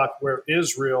time clock where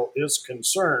Israel is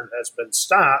concerned has been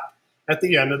stopped at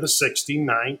the end of the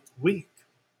 69th week.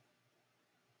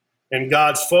 And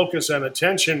God's focus and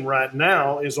attention right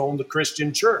now is on the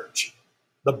Christian church,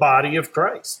 the body of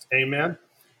Christ. Amen.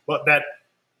 But that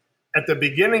at the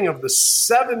beginning of the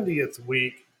 70th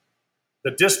week,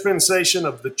 the dispensation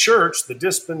of the church, the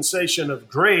dispensation of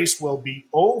grace will be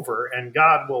over, and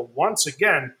God will once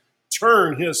again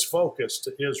turn his focus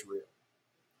to Israel.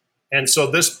 And so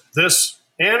this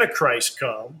Antichrist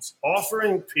comes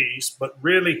offering peace, but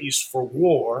really he's for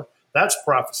war. That's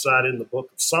prophesied in the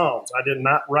book of Psalms. I did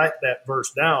not write that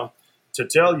verse down to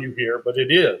tell you here, but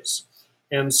it is.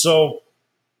 And so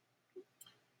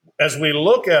as we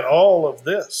look at all of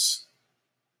this,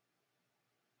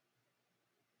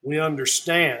 we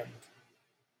understand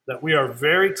that we are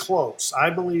very close. I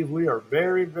believe we are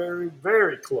very, very,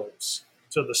 very close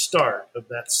to the start of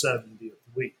that 70th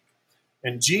week.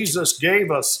 And Jesus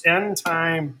gave us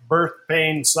end-time birth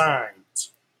pain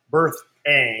signs, birth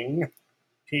pang,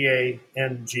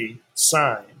 P-A-N-G,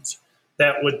 signs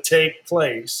that would take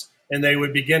place, and they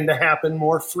would begin to happen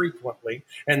more frequently,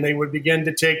 and they would begin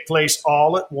to take place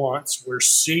all at once. We're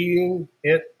seeing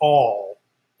it all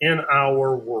in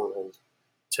our world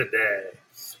today.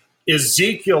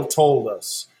 Ezekiel told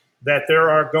us that there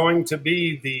are going to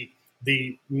be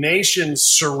the nations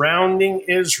surrounding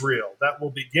Israel that will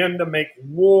begin to make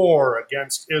war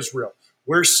against Israel.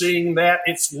 We're seeing that.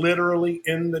 It's literally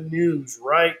in the news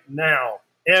right now,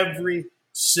 every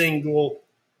single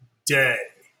day.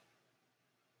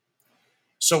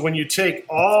 So when you take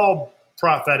all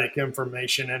prophetic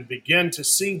information and begin to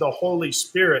see the Holy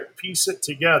Spirit piece it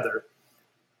together,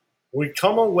 we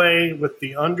come away with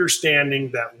the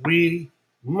understanding that we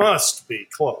must be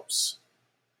close.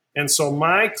 And so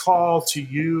my call to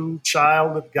you,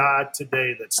 child of God,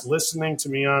 today that's listening to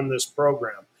me on this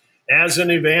program, as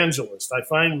an evangelist, I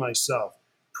find myself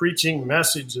preaching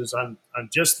messages on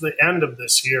just the end of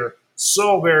this here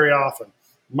so very often.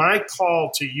 My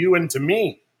call to you and to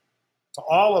me, to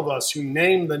all of us who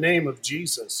name the name of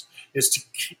Jesus, is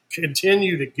to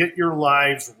continue to get your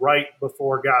lives right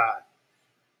before God.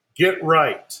 Get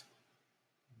right.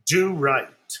 Do right.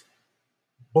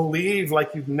 Believe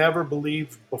like you've never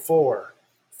believed before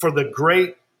for the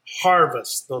great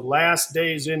harvest, the last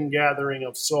days ingathering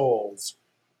of souls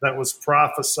that was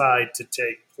prophesied to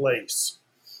take place.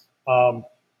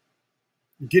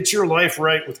 Get your life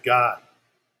right with God.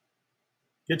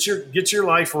 Get your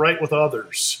life right with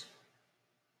others.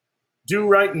 Do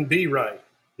right and be right,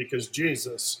 because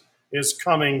Jesus is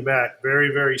coming back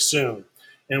very, very soon.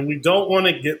 And we don't want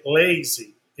to get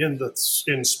lazy in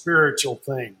spiritual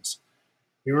things.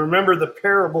 You remember the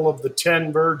parable of the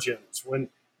 10 virgins. When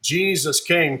Jesus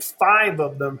came, 5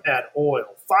 of them had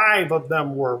oil. 5 of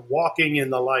them were walking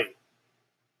in the light,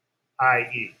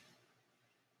 i.e.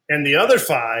 And the other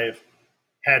 5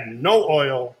 had no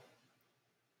oil,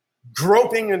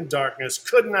 groping in darkness,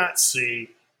 could not see,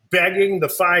 begging the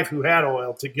 5 who had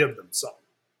oil to give them some.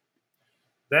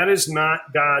 That is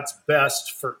not God's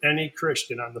best for any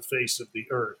Christian on the face of the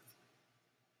earth.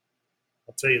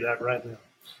 I'll tell you that right now.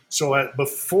 So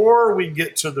before we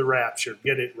get to the rapture,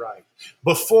 get it right.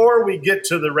 Before we get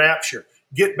to the rapture,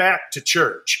 get back to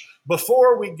church.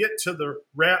 Before we get to the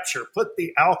rapture, put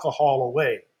the alcohol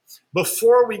away.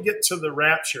 Before we get to the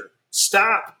rapture,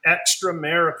 stop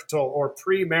extramarital or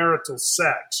premarital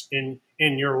sex in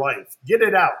your life. Get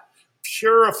it out.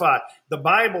 Purify. The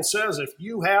Bible says if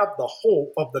you have the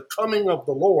hope of the coming of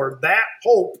the Lord, that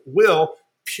hope will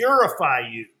purify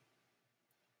you.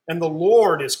 And the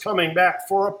Lord is coming back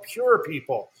for a pure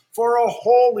people, for a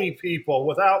holy people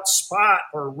without spot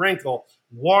or wrinkle,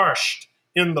 washed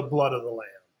in the blood of the Lamb.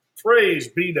 Praise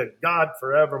be to God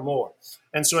forevermore.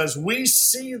 And so as we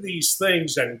see these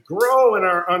things and grow in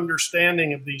our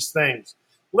understanding of these things,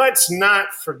 let's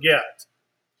not forget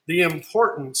the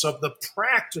importance of the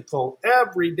practical,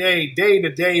 everyday,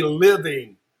 day-to-day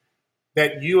living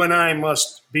that you and I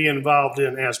must be involved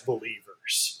in as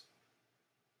believers.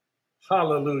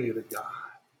 Hallelujah to God.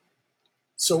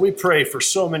 So we pray for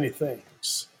so many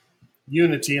things.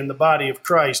 Unity in the body of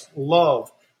Christ,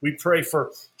 love. We pray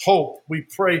for hope. We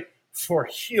pray for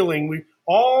healing.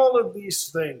 All of these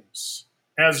things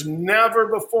as never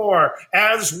before,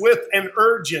 as with an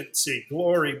urgency.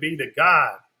 Glory be to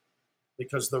God.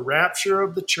 Because the rapture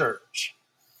of the church.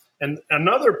 And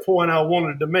another point I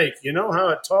wanted to make, you know how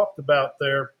it talked about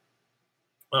there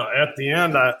at the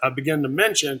end, I began to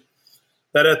mention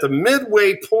that at the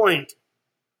midway point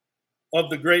of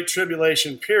the Great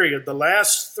Tribulation period, the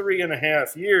last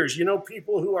 3.5 years, you know,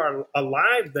 people who are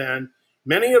alive then,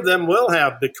 many of them will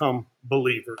have become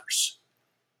believers.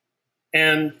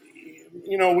 And,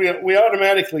 you know, we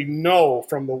automatically know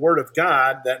from the Word of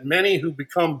God that many who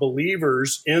become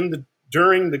believers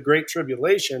during the Great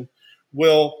Tribulation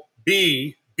will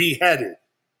be beheaded.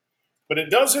 But it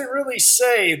doesn't really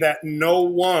say that no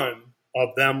one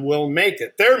of them will make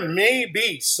it. There may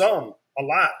be some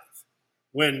alive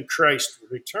when Christ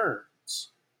returns.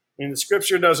 I mean, the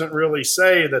scripture doesn't really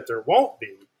say that there won't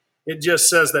be. It just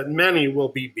says that many will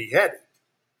be beheaded.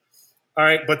 All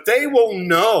right, but they will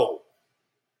know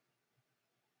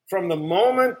from the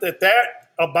moment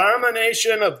that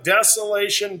abomination of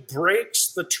desolation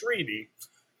breaks the treaty,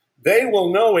 they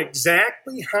will know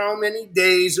exactly how many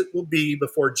days it will be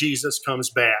before Jesus comes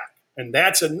back. And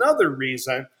that's another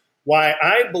reason why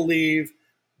I believe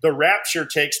the rapture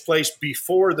takes place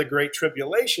before the Great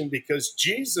Tribulation, because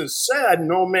Jesus said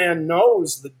no man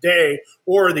knows the day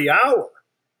or the hour.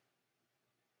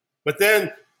 But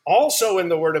then also in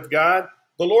the Word of God,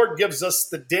 the Lord gives us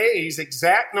the days,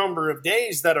 exact number of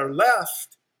days that are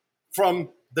left from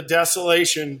the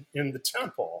desolation in the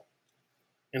temple.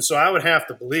 And so I would have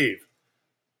to believe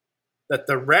that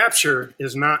the rapture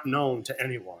is not known to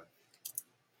anyone.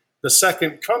 The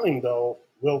second coming, though,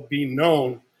 will be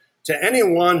known to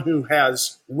anyone who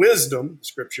has wisdom,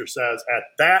 Scripture says, at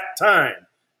that time,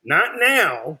 not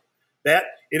now. That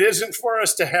it isn't for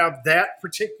us to have that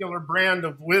particular brand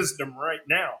of wisdom right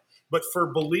now, but for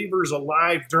believers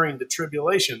alive during the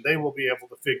tribulation, they will be able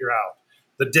to figure out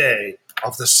the day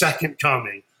of the second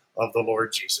coming of the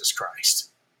Lord Jesus Christ.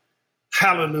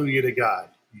 Hallelujah to God.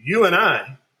 You and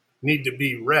I need to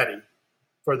be ready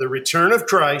for the return of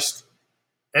Christ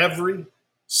every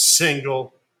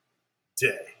single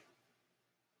day.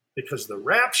 Because the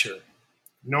rapture,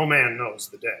 no man knows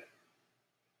the day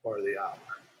or the hour.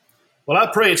 Well, I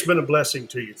pray it's been a blessing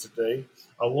to you today.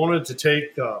 I wanted to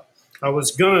I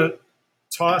was going to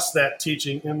toss that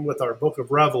teaching in with our Book of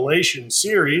Revelation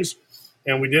series,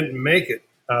 and we didn't make it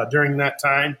during that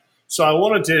time. So I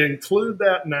wanted to include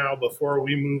that now before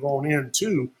we move on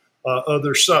into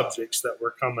other subjects that we're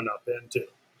coming up into.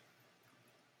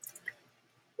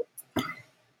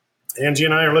 Angie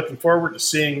and I are looking forward to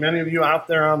seeing many of you out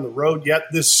there on the road yet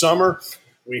this summer.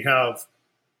 We have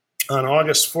on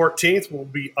August 14th, we'll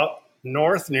be up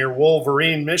north near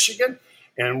Wolverine, Michigan,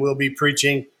 and we'll be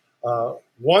preaching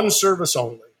one service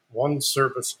only.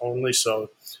 So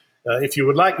if you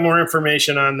would like more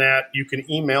information on that, you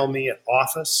can email me at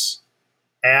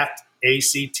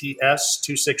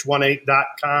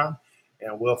office@acts2618.com,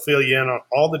 and we'll fill you in on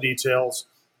all the details.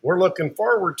 We're looking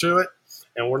forward to it,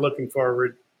 and we're looking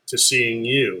forward to seeing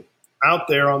you out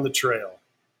there on the trail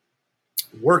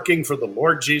working for the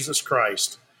Lord Jesus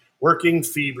Christ, working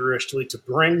feverishly to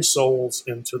bring souls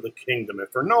into the kingdom.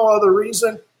 If for no other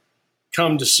reason,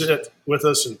 come to sit with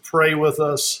us and pray with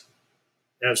us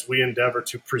as we endeavor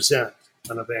to present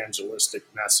an evangelistic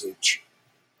message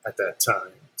at that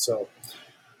time. So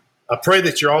I pray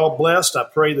that you're all blessed. I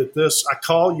pray that I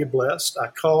call you blessed. I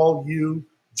call you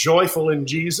joyful in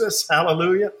Jesus.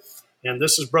 Hallelujah. And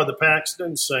this is Brother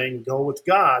Paxton saying, go with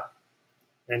God,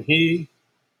 and he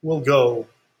will go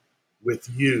with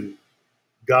you.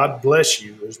 God bless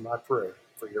you is my prayer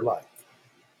for your life.